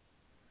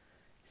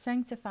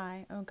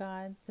 Sanctify, O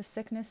God, the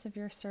sickness of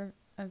your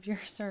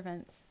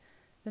servants,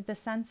 that the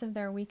sense of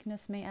their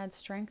weakness may add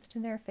strength to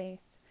their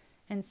faith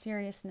and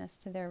seriousness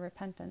to their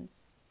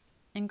repentance,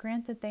 and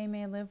grant that they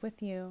may live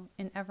with you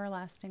in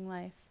everlasting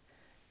life.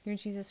 Through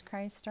Jesus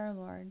Christ our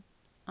Lord.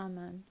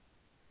 Amen.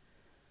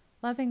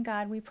 Loving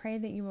God, we pray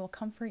that you will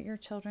comfort your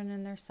children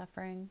in their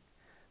suffering,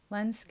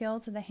 lend skill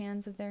to the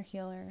hands of their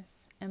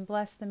healers, and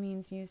bless the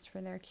means used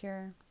for their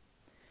cure.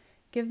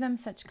 Give them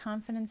such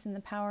confidence in the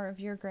power of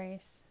your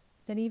grace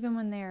that even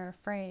when they are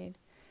afraid,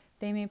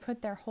 they may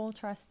put their whole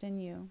trust in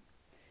you.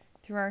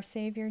 Through our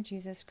Savior,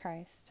 Jesus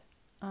Christ.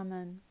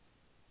 Amen.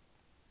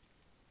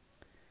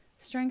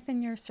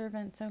 Strengthen your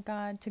servants, O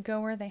God, to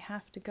go where they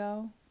have to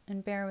go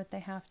and bear what they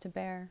have to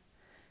bear,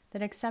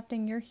 that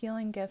accepting your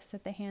healing gifts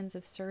at the hands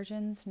of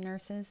surgeons,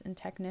 nurses, and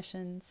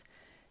technicians,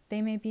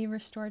 they may be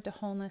restored to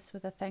wholeness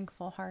with a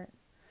thankful heart.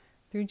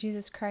 Through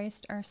Jesus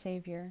Christ, our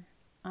Savior.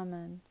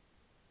 Amen.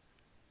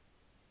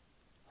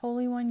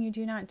 Holy One, you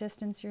do not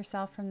distance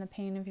yourself from the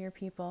pain of your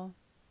people,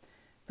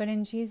 but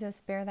in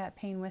Jesus bear that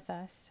pain with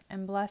us,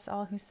 and bless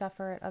all who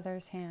suffer at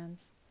others'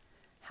 hands.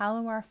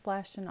 Hallow our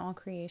flesh and all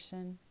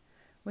creation.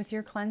 With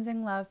your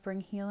cleansing love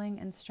bring healing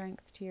and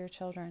strength to your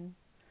children,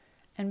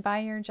 and by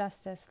your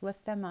justice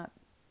lift them up,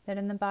 that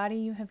in the body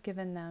you have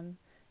given them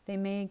they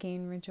may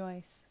again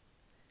rejoice.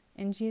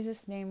 In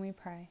Jesus' name we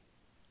pray.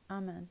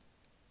 Amen.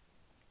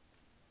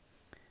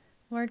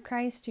 Lord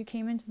Christ, who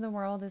came into the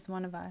world as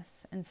one of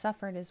us and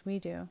suffered as we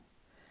do,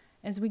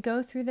 as we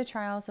go through the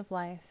trials of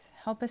life,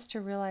 help us to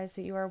realize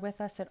that you are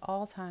with us at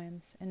all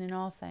times and in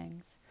all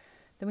things,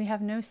 that we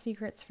have no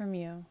secrets from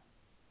you,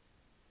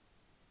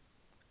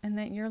 and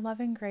that your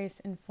loving grace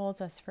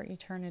enfolds us for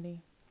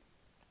eternity.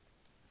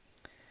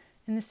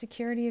 In the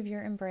security of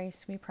your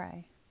embrace, we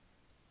pray.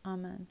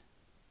 Amen.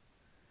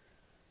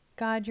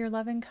 God, your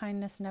loving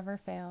kindness never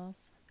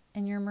fails,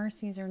 and your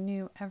mercies are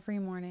new every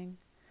morning.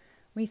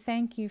 We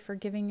thank you for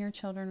giving your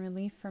children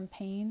relief from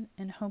pain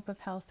and hope of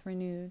health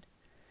renewed.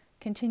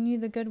 Continue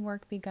the good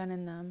work begun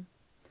in them,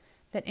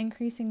 that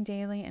increasing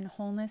daily in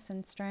wholeness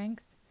and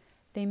strength,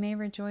 they may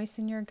rejoice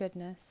in your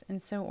goodness,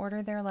 and so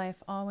order their life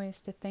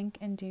always to think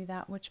and do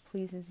that which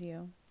pleases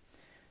you.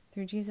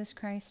 Through Jesus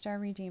Christ, our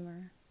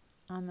Redeemer.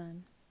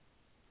 Amen.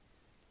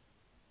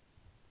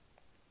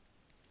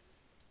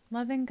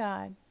 Loving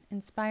God,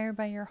 inspire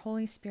by your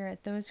Holy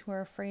Spirit those who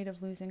are afraid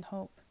of losing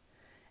hope,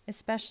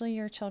 especially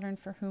your children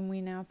for whom we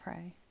now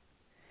pray.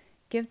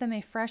 Give them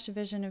a fresh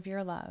vision of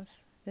your love,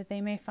 that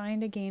they may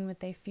find again what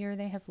they fear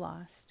they have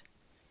lost.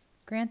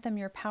 Grant them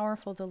your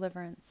powerful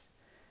deliverance,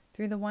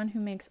 through the one who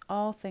makes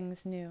all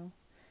things new,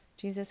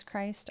 Jesus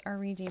Christ, our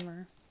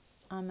Redeemer.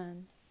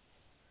 Amen.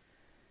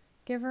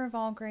 Giver of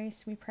all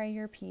grace, we pray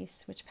your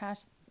peace,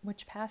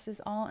 which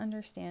passes all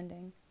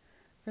understanding,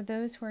 for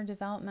those who are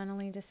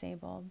developmentally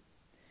disabled.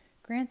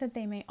 Grant that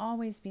they may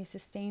always be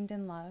sustained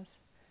in love,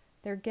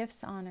 their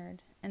gifts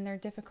honored, and their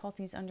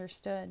difficulties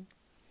understood,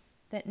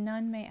 that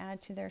none may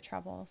add to their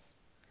troubles.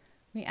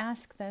 We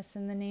ask this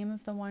in the name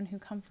of the one who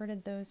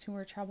comforted those who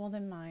were troubled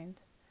in mind,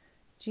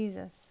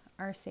 Jesus,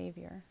 our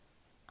Savior.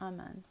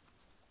 Amen.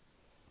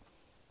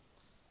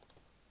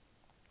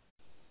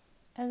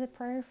 As a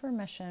prayer for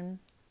mission,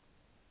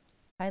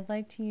 I'd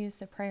like to use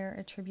the prayer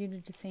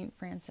attributed to St.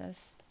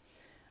 Francis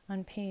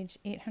on page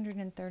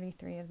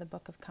 833 of the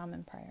Book of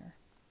Common Prayer.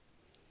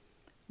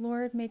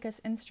 Lord, make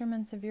us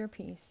instruments of your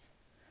peace.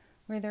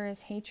 Where there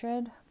is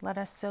hatred, let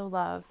us sow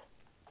love.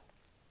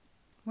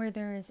 Where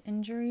there is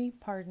injury,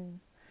 pardon.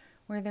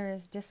 Where there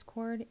is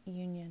discord,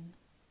 union.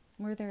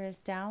 Where there is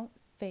doubt,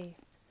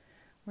 faith.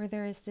 Where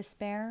there is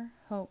despair,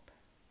 hope.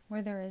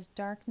 Where there is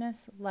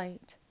darkness,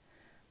 light.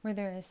 Where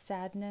there is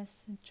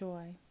sadness,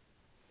 joy.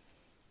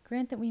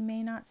 Grant that we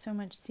may not so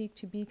much seek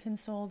to be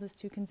consoled as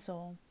to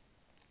console,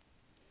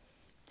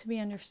 to be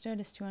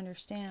understood as to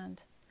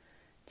understand,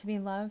 to be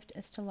loved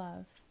as to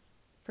love.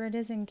 For it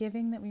is in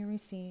giving that we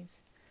receive,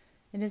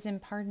 it is in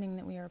pardoning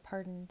that we are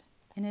pardoned,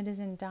 and it is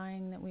in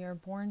dying that we are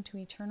born to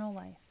eternal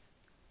life.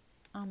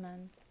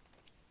 Amen.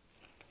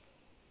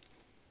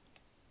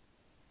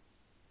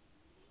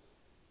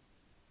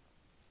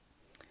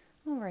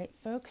 All right,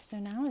 folks, so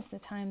now is the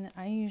time that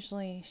I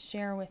usually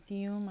share with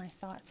you my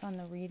thoughts on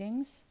the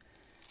readings.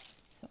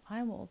 So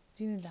I will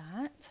do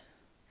that.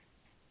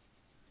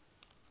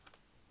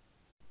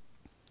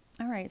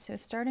 All right, so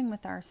starting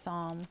with our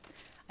psalm,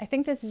 I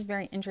think this is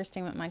very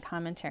interesting what my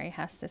commentary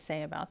has to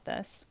say about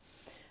this.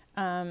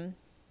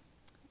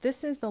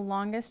 This is the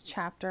longest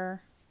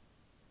chapter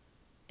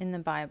in the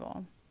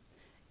Bible,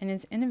 and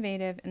is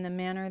innovative in the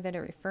manner that it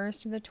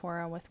refers to the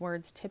Torah with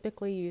words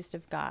typically used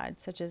of God,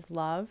 such as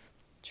love,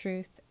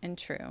 truth, and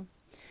true.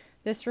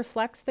 This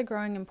reflects the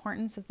growing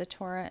importance of the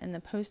Torah in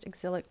the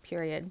post-exilic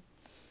period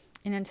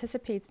and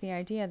anticipates the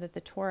idea that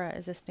the Torah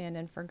is a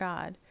stand-in for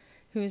God,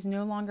 who is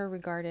no longer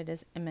regarded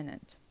as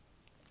immanent.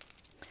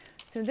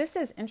 So this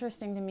is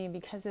interesting to me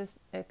because it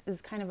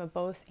is kind of a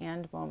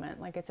both-and moment.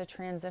 Like it's a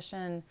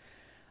transition,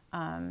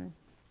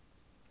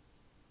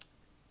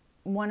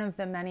 one of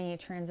the many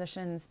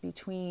transitions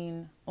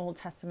between Old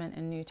Testament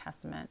and New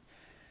Testament.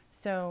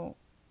 So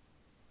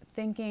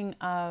thinking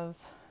of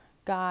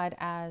God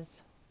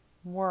as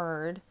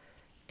Word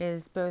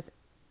is both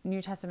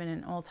New Testament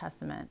and Old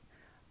Testament.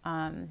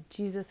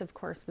 Jesus, of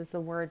course, was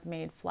the Word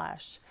made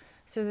flesh.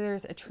 So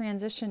there's a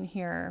transition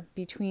here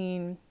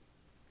between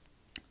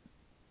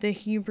the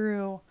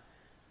Hebrew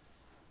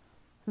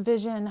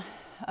vision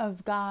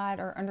of God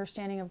or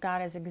understanding of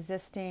God as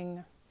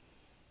existing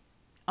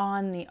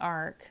on the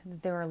ark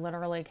that they were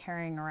literally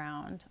carrying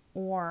around,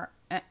 or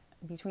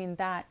between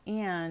that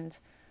and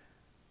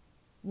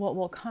what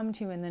we'll come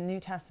to in the New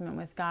Testament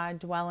with God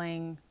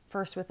dwelling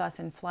first with us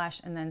in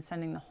flesh and then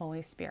sending the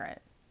Holy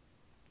Spirit.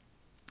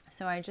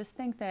 So I just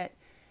think that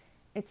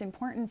it's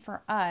important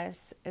for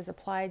us, as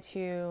applied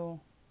to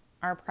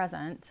our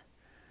present,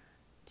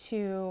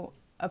 to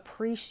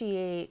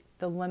appreciate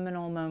the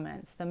liminal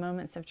moments, the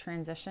moments of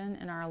transition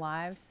in our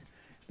lives,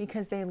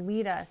 because they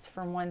lead us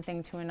from one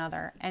thing to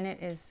another. And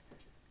it is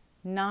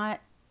not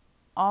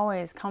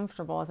always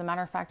comfortable. As a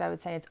matter of fact, I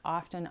would say it's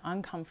often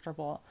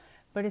uncomfortable,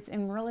 but it's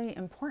really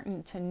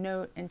important to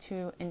note and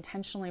to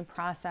intentionally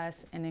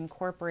process and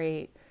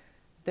incorporate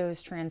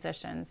those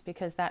transitions,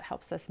 because that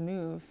helps us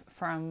move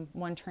from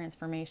one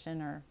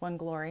transformation or one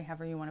glory,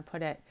 however you want to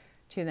put it,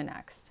 to the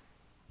next.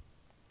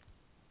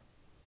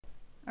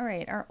 All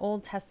right, our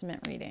Old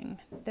Testament reading.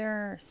 There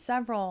are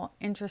several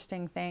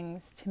interesting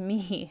things to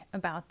me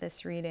about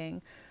this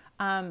reading.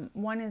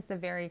 One is the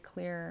very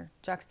clear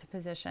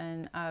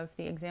juxtaposition of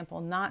the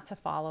example not to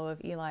follow of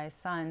Eli's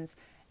sons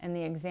and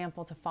the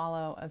example to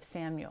follow of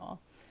Samuel.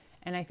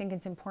 And I think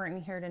it's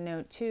important here to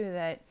note too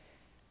that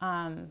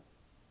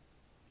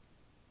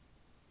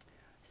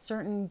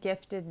certain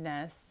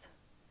giftedness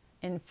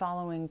in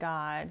following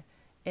God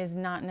is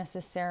not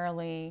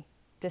necessarily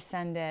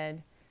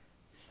descended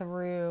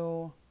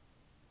through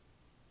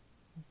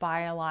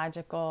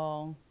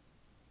biological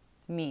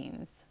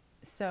means.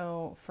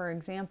 So, for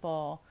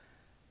example,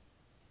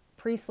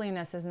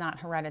 priestliness is not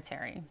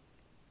hereditary.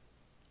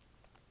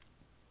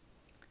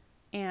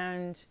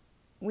 And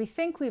we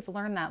think we've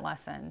learned that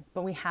lesson,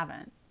 but we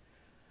haven't.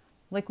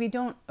 Like, we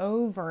don't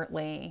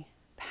overtly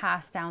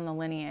pass down the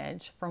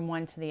lineage from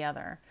one to the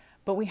other,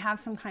 but we have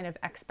some kind of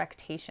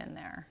expectation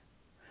there.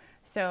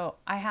 So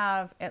I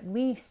have at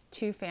least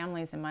 2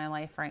 families in my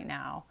life right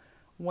now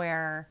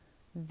where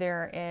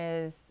there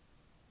is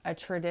a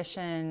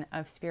tradition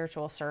of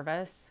spiritual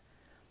service,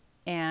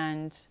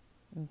 and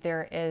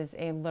there is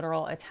a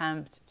literal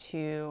attempt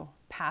to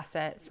pass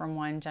it from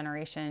one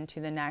generation to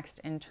the next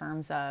in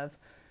terms of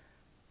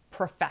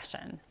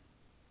profession.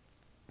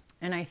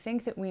 And I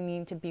think that we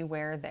need to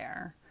beware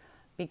there,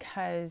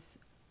 because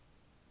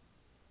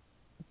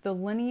the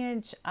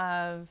lineage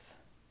of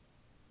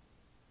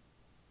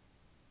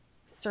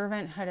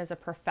servanthood as a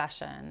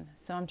profession,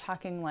 so I'm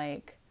talking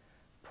like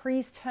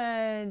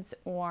priesthoods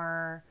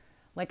or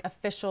like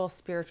official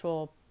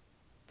spiritual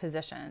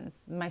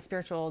positions. My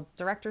spiritual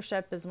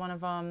directorship is one of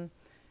them.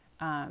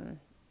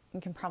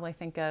 You can probably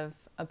think of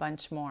a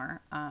bunch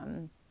more.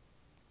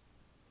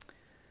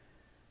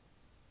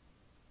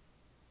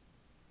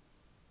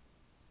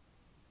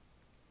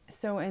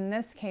 So in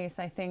this case,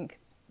 I think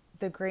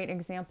the great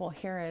example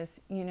here is,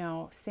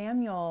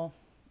 Samuel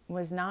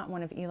was not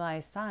one of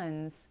Eli's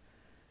sons.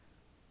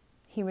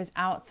 He was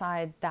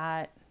outside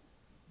that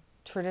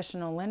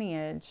traditional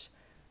lineage,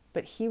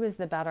 but he was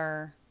the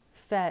better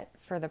fit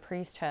for the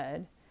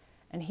priesthood,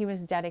 and he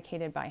was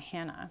dedicated by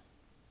Hannah.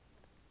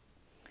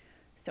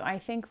 So I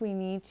think we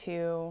need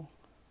to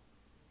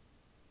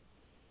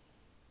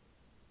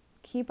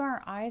keep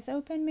our eyes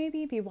open,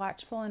 maybe be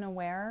watchful and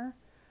aware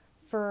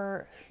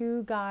for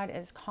who God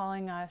is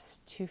calling us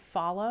to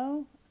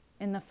follow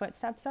in the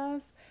footsteps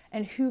of,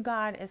 and who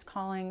God is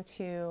calling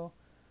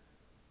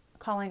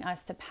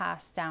us to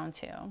pass down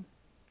to.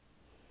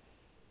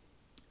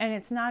 And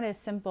it's not as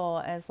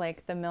simple as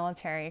like the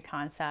military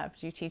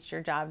concept. You teach your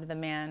job to the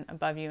man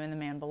above you and the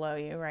man below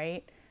you,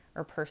 right?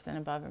 Or person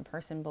above and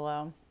person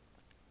below,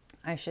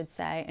 I should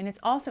say. And it's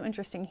also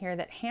interesting here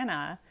that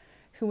Hannah,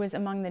 who was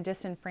among the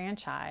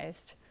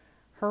disenfranchised,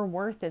 her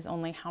worth is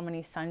only how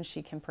many sons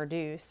she can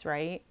produce,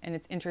 right? And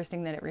it's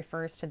interesting that it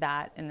refers to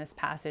that in this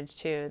passage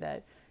too,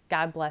 that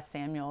God blessed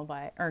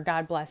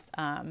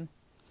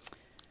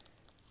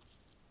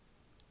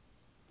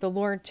the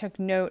Lord took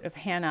note of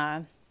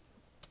Hannah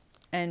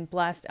and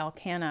blessed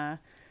Elkanah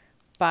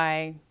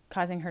by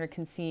causing her to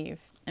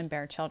conceive and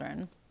bear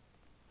children.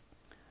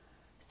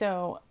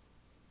 So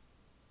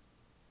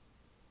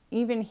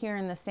even here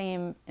in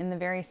the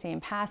very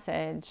same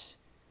passage,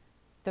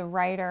 the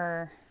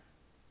writer,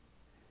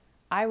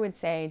 I would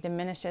say,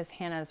 diminishes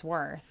Hannah's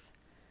worth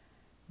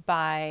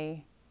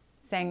by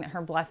saying that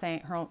her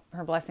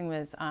blessing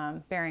was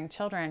bearing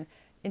children.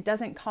 It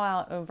doesn't call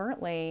out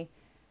overtly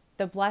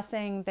the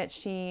blessing that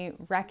she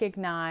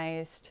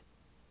recognized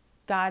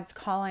God's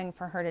calling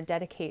for her to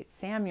dedicate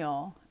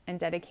Samuel and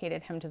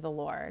dedicated him to the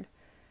Lord.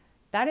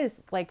 That is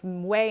like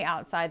way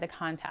outside the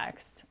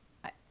context,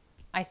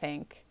 I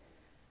think.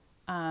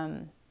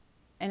 And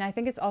I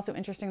think it's also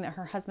interesting that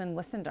her husband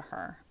listened to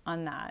her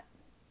on that.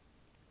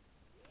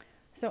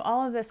 So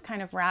all of this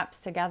kind of wraps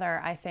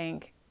together, I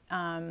think,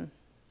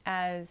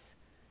 as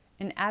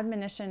an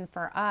admonition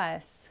for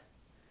us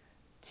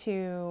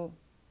to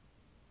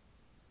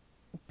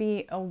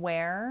be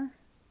aware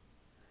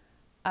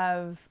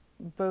of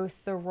both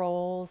the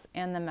roles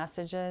and the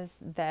messages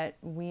that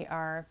we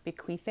are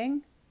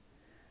bequeathing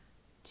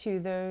to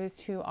those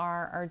who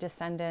are our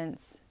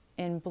descendants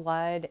in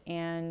blood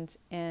and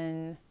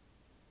in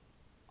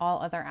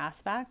all other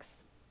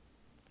aspects.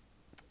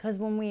 Because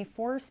when we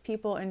force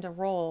people into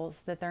roles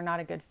that they're not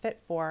a good fit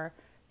for,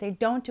 they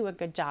don't do a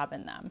good job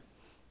in them.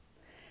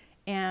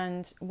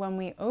 And when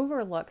we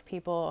overlook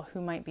people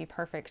who might be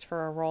perfect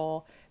for a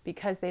role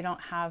because they don't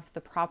have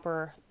the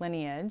proper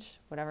lineage,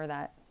 whatever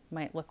that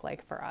might look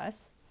like for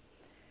us,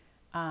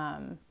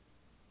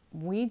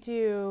 we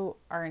do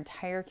our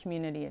entire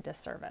community a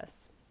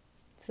disservice.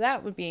 So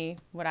that would be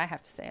what I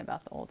have to say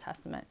about the Old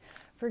Testament.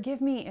 Forgive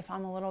me if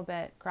I'm a little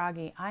bit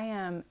groggy. I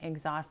am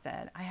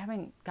exhausted. I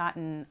haven't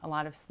gotten a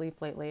lot of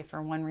sleep lately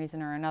for one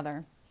reason or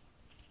another.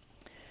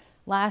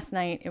 Last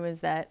night it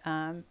was that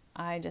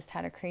I just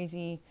had a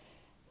crazy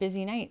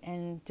busy night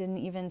and didn't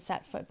even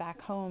set foot back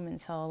home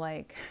until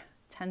like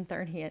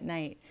 10:30 at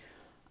night.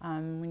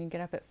 When you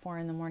get up at 4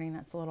 a.m,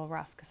 that's a little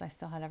rough because I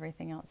still had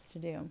everything else to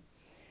do.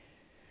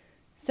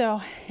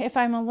 So if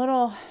I'm a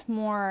little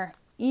more,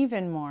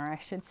 even more, I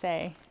should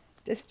say,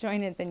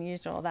 disjointed than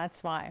usual,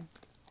 that's why.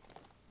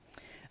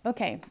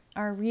 Okay,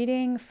 our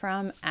reading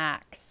from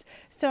Acts.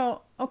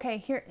 So, okay,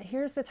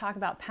 here's the talk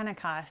about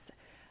Pentecost.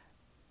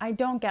 I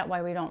don't get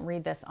why we don't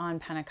read this on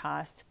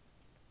Pentecost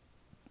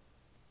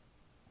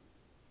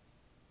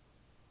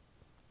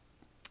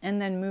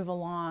and then move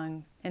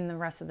along in the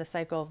rest of the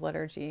cycle of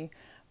liturgy.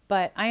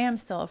 But I am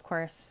still, of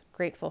course,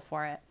 grateful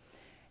for it.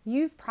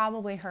 You've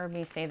probably heard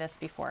me say this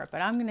before,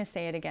 but I'm going to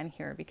say it again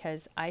here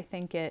because I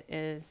think it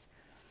is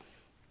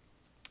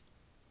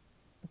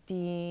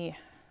the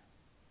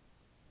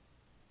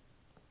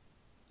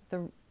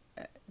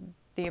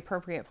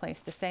appropriate place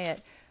to say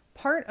it.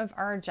 Part of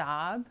our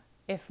job,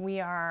 if we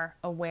are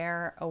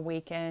aware,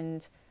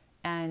 awakened,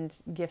 and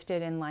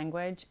gifted in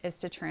language, is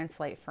to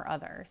translate for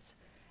others.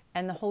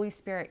 And the Holy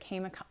Spirit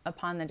came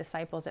upon the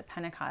disciples at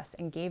Pentecost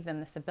and gave them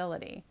this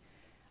ability.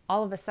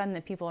 All of a sudden,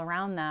 the people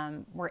around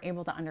them were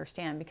able to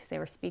understand because they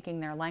were speaking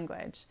their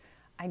language.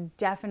 I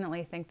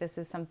definitely think this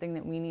is something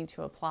that we need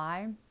to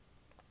apply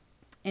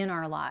in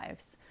our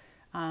lives,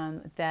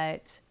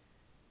 that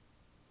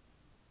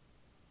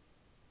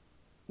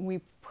we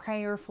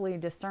prayerfully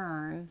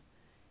discern,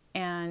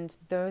 and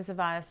those of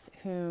us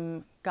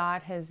whom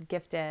God has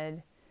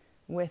gifted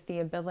with the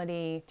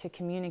ability to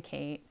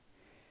communicate,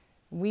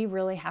 we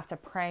really have to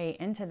pray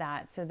into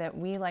that so that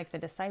we, like the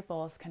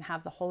disciples, can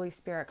have the Holy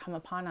Spirit come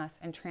upon us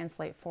and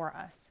translate for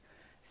us,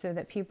 so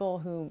that people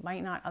who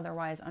might not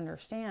otherwise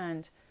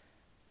understand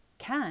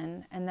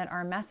can, and that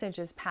our message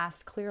is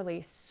passed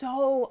clearly.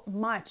 So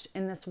much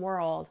in this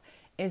world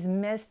is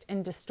missed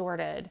and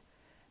distorted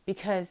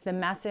because the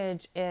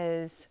message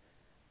is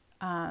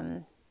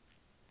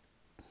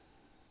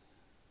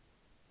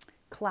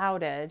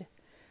clouded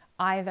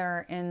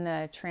either in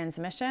the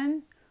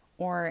transmission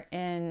or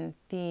in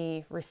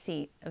the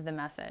receipt of the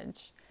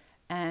message.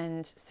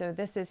 And so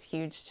this is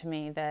huge to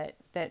me, that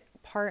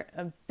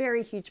a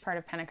very huge part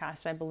of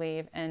Pentecost, I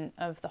believe, and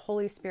of the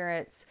Holy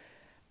Spirit's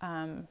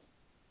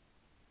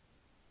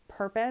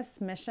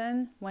purpose,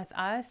 mission with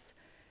us,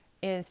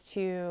 is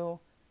to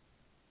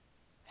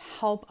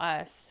help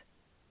us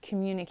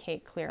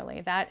communicate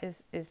clearly. That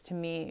is to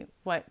me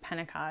what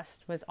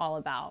Pentecost was all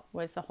about,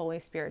 was the Holy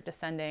Spirit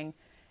descending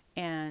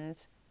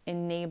and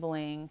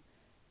enabling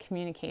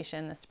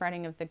communication, the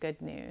spreading of the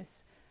good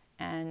news.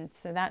 And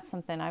so that's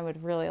something I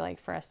would really like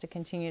for us to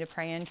continue to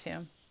pray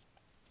into.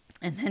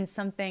 And then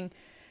something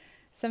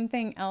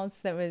else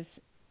that was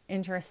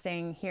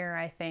interesting here,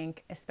 I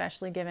think,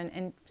 especially given,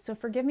 and so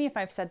forgive me if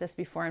I've said this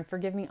before, and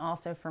forgive me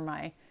also for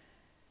my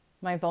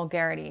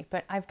vulgarity,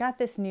 but I've got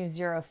this new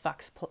zero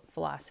fucks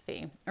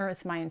philosophy, or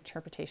it's my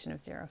interpretation of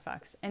zero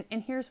fucks.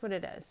 And here's what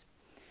it is.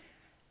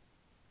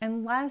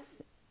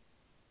 Unless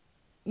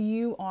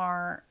you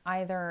are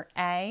either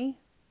A,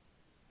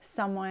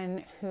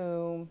 someone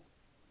who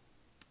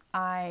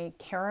I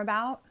care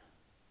about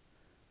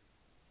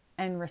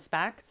and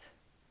respect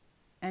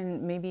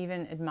and maybe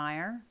even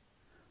admire,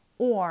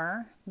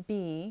 or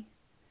B,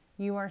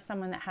 you are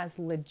someone that has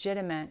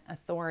legitimate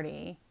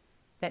authority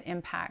that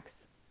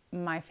impacts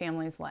my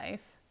family's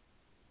life,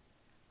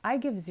 I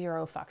give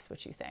zero fucks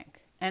what you think.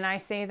 And I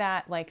say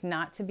that like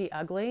not to be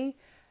ugly,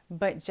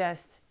 but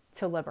just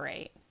to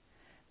liberate.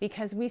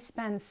 Because we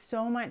spend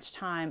so much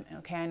time,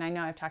 okay, and I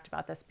know I've talked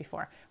about this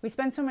before, we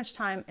spend so much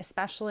time,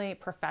 especially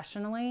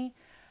professionally,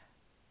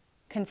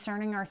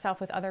 concerning ourselves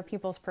with other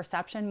people's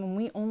perception when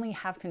we only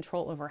have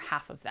control over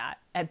half of that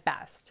at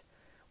best.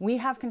 We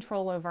have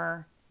control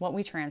over what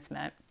we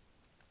transmit.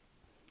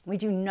 We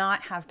do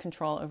not have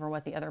control over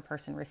what the other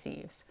person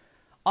receives.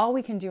 All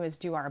we can do is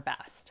do our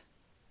best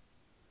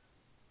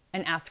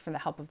and ask for the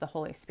help of the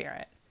Holy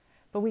Spirit.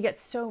 But we get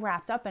so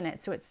wrapped up in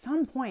it. So at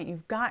some point,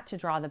 you've got to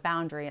draw the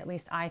boundary, at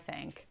least I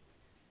think,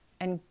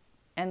 and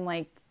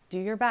like do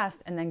your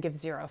best and then give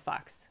zero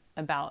fucks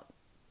about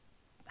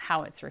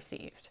how it's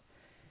received.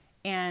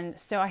 And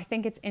so I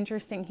think it's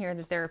interesting here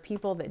that there are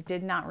people that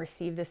did not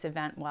receive this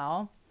event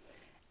well.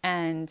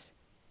 And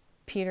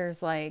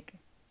Peter's like,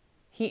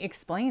 he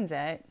explains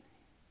it,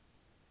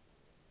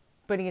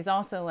 but he's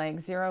also like,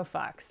 zero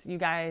fucks. You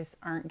guys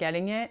aren't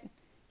getting it.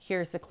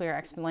 Here's the clear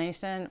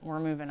explanation. We're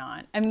moving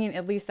on. I mean,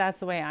 at least that's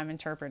the way I'm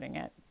interpreting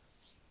it.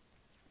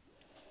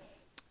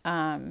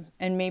 And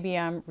maybe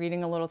I'm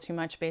reading a little too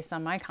much based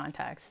on my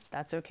context.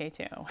 That's okay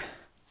too.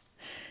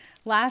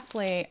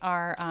 Lastly,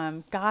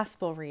 our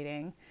gospel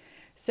reading.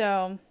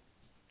 So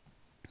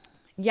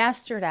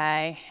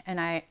yesterday, and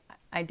I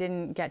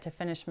didn't get to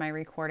finish my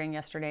recording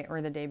yesterday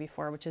or the day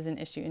before, which is an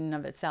issue in and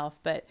of itself,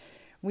 but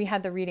we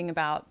had the reading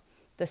about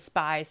the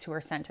spies who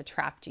were sent to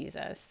trap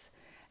Jesus.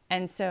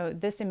 And so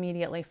this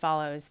immediately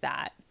follows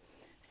that.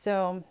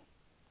 So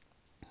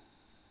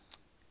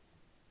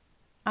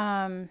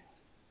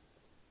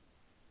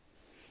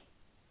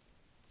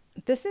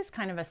this is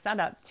kind of a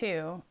setup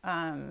too,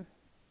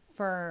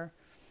 for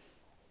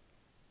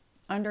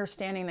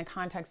understanding the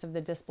context of the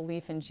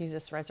disbelief in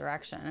Jesus'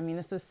 resurrection. I mean,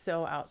 this was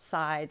so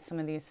outside some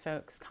of these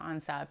folks'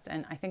 concepts,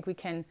 and I think we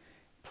can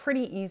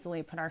pretty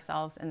easily put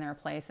ourselves in their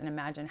place and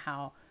imagine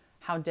how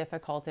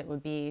difficult it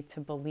would be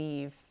to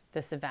believe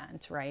this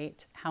event,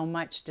 right? How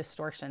much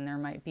distortion there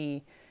might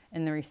be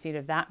in the receipt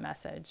of that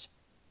message.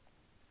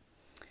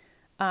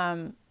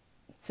 So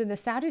the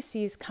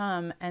Sadducees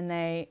come and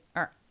they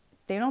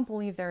don't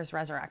believe there's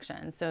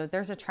resurrection. So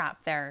there's a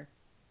trap there,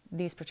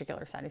 these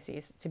particular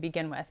Sadducees to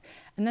begin with.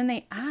 And then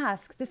they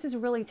ask, this is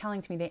really telling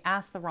to me, they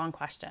ask the wrong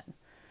question.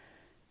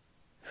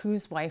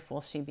 Whose wife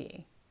will she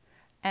be?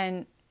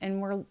 And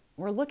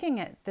we're looking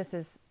at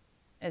this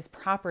as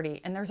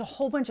property, and there's a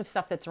whole bunch of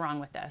stuff that's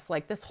wrong with this.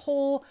 Like this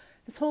whole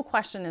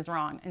question is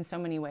wrong in so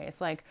many ways.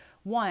 Like,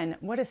 one,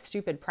 what a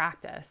stupid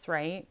practice,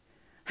 right?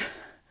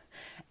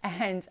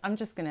 And I'm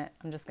just gonna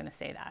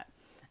say that.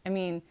 I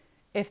mean,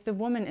 if the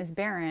woman is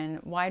barren,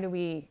 why do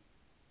we,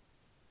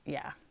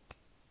 yeah.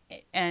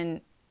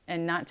 And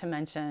not to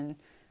mention,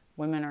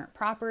 women aren't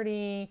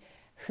property.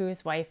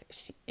 Whose wife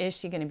is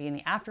she going to be in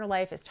the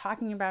afterlife? Is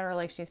talking about her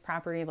like she's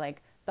property.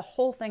 Like the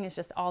whole thing is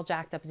just all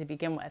jacked up to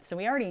begin with. So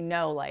we already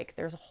know like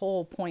there's a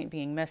whole point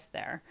being missed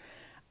there.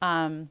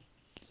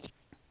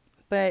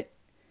 But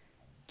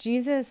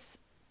Jesus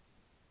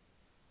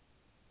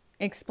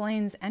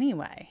explains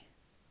anyway.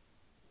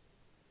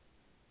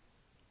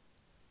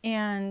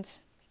 And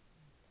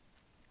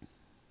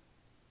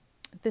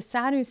the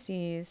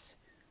Sadducees,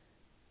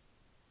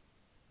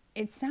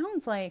 it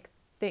sounds like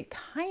they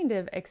kind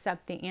of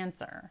accept the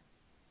answer,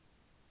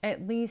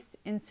 at least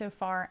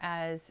insofar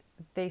as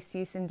they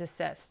cease and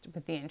desist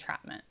with the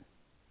entrapment.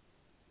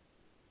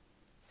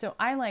 So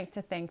I like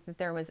to think that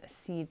there was a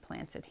seed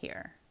planted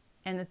here,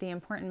 and that the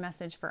important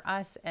message for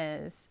us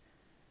is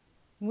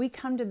we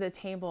come to the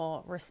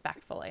table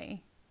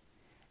respectfully,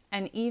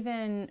 and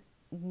even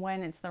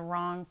when it's the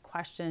wrong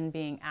question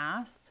being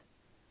asked,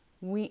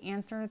 we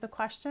answer the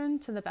question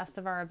to the best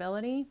of our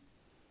ability,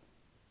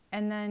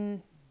 and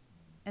then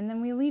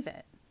we leave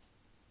it.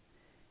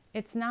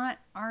 It's not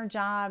our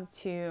job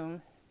to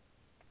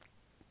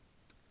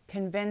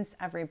convince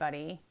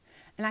everybody.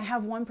 And I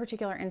have one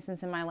particular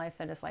instance in my life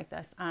that is like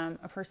this.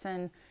 A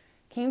person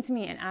came to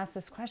me and asked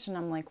this question.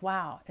 I'm like,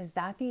 wow, is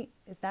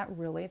that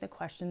really the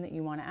question that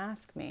you want to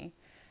ask me?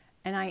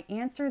 And I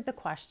answered the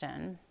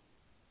question.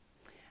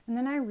 And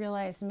then I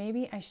realized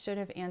maybe I should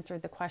have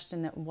answered the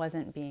question that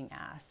wasn't being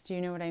asked. Do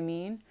you know what I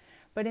mean?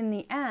 But in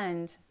the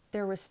end,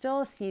 there was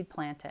still a seed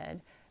planted.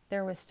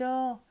 There was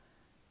still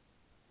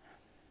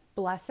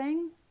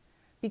blessing,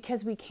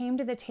 because we came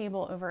to the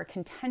table over a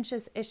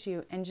contentious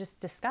issue and just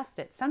discussed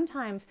it.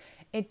 Sometimes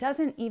it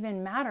doesn't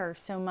even matter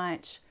so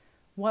much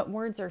what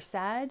words are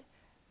said,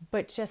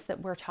 but just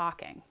that we're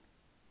talking.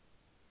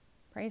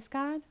 Praise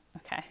God.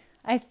 Okay.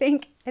 I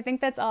think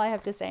that's all I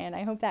have to say, and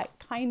I hope that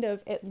kind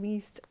of at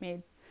least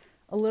made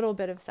a little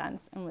bit of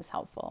sense and was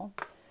helpful.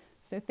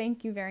 So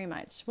thank you very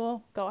much.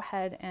 We'll go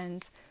ahead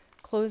and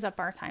close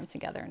up our time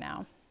together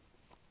now.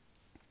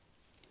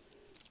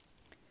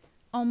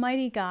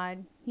 Almighty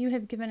God, you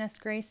have given us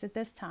grace at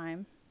this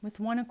time, with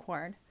one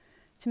accord,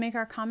 to make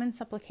our common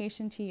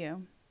supplication to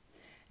you.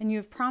 And you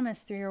have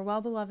promised through your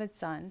well-beloved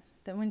Son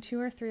that when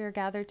 2 or 3 are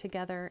gathered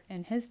together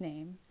in his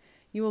name,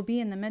 you will be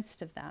in the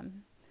midst of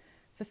them.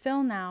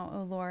 Fulfill now,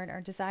 O Lord,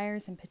 our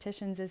desires and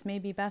petitions as may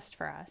be best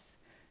for us,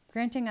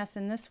 granting us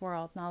in this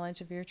world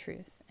knowledge of your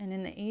truth, and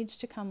in the age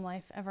to come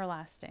life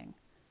everlasting.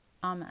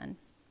 Amen.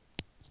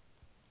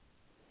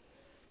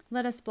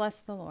 Let us bless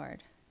the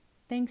Lord.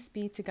 Thanks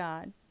be to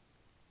God.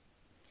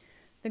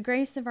 The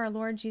grace of our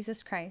Lord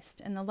Jesus Christ,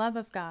 and the love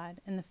of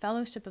God, and the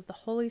fellowship of the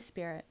Holy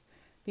Spirit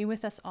be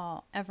with us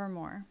all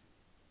evermore.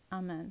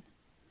 Amen.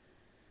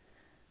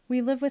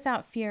 We live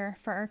without fear,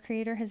 for our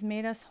Creator has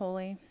made us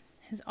holy,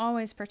 has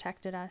always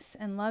protected us,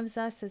 and loves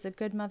us as a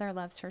good mother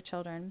loves her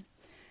children.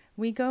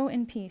 We go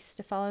in peace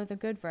to follow the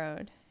good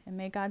road, and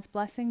may God's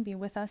blessing be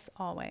with us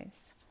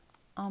always.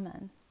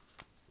 Amen.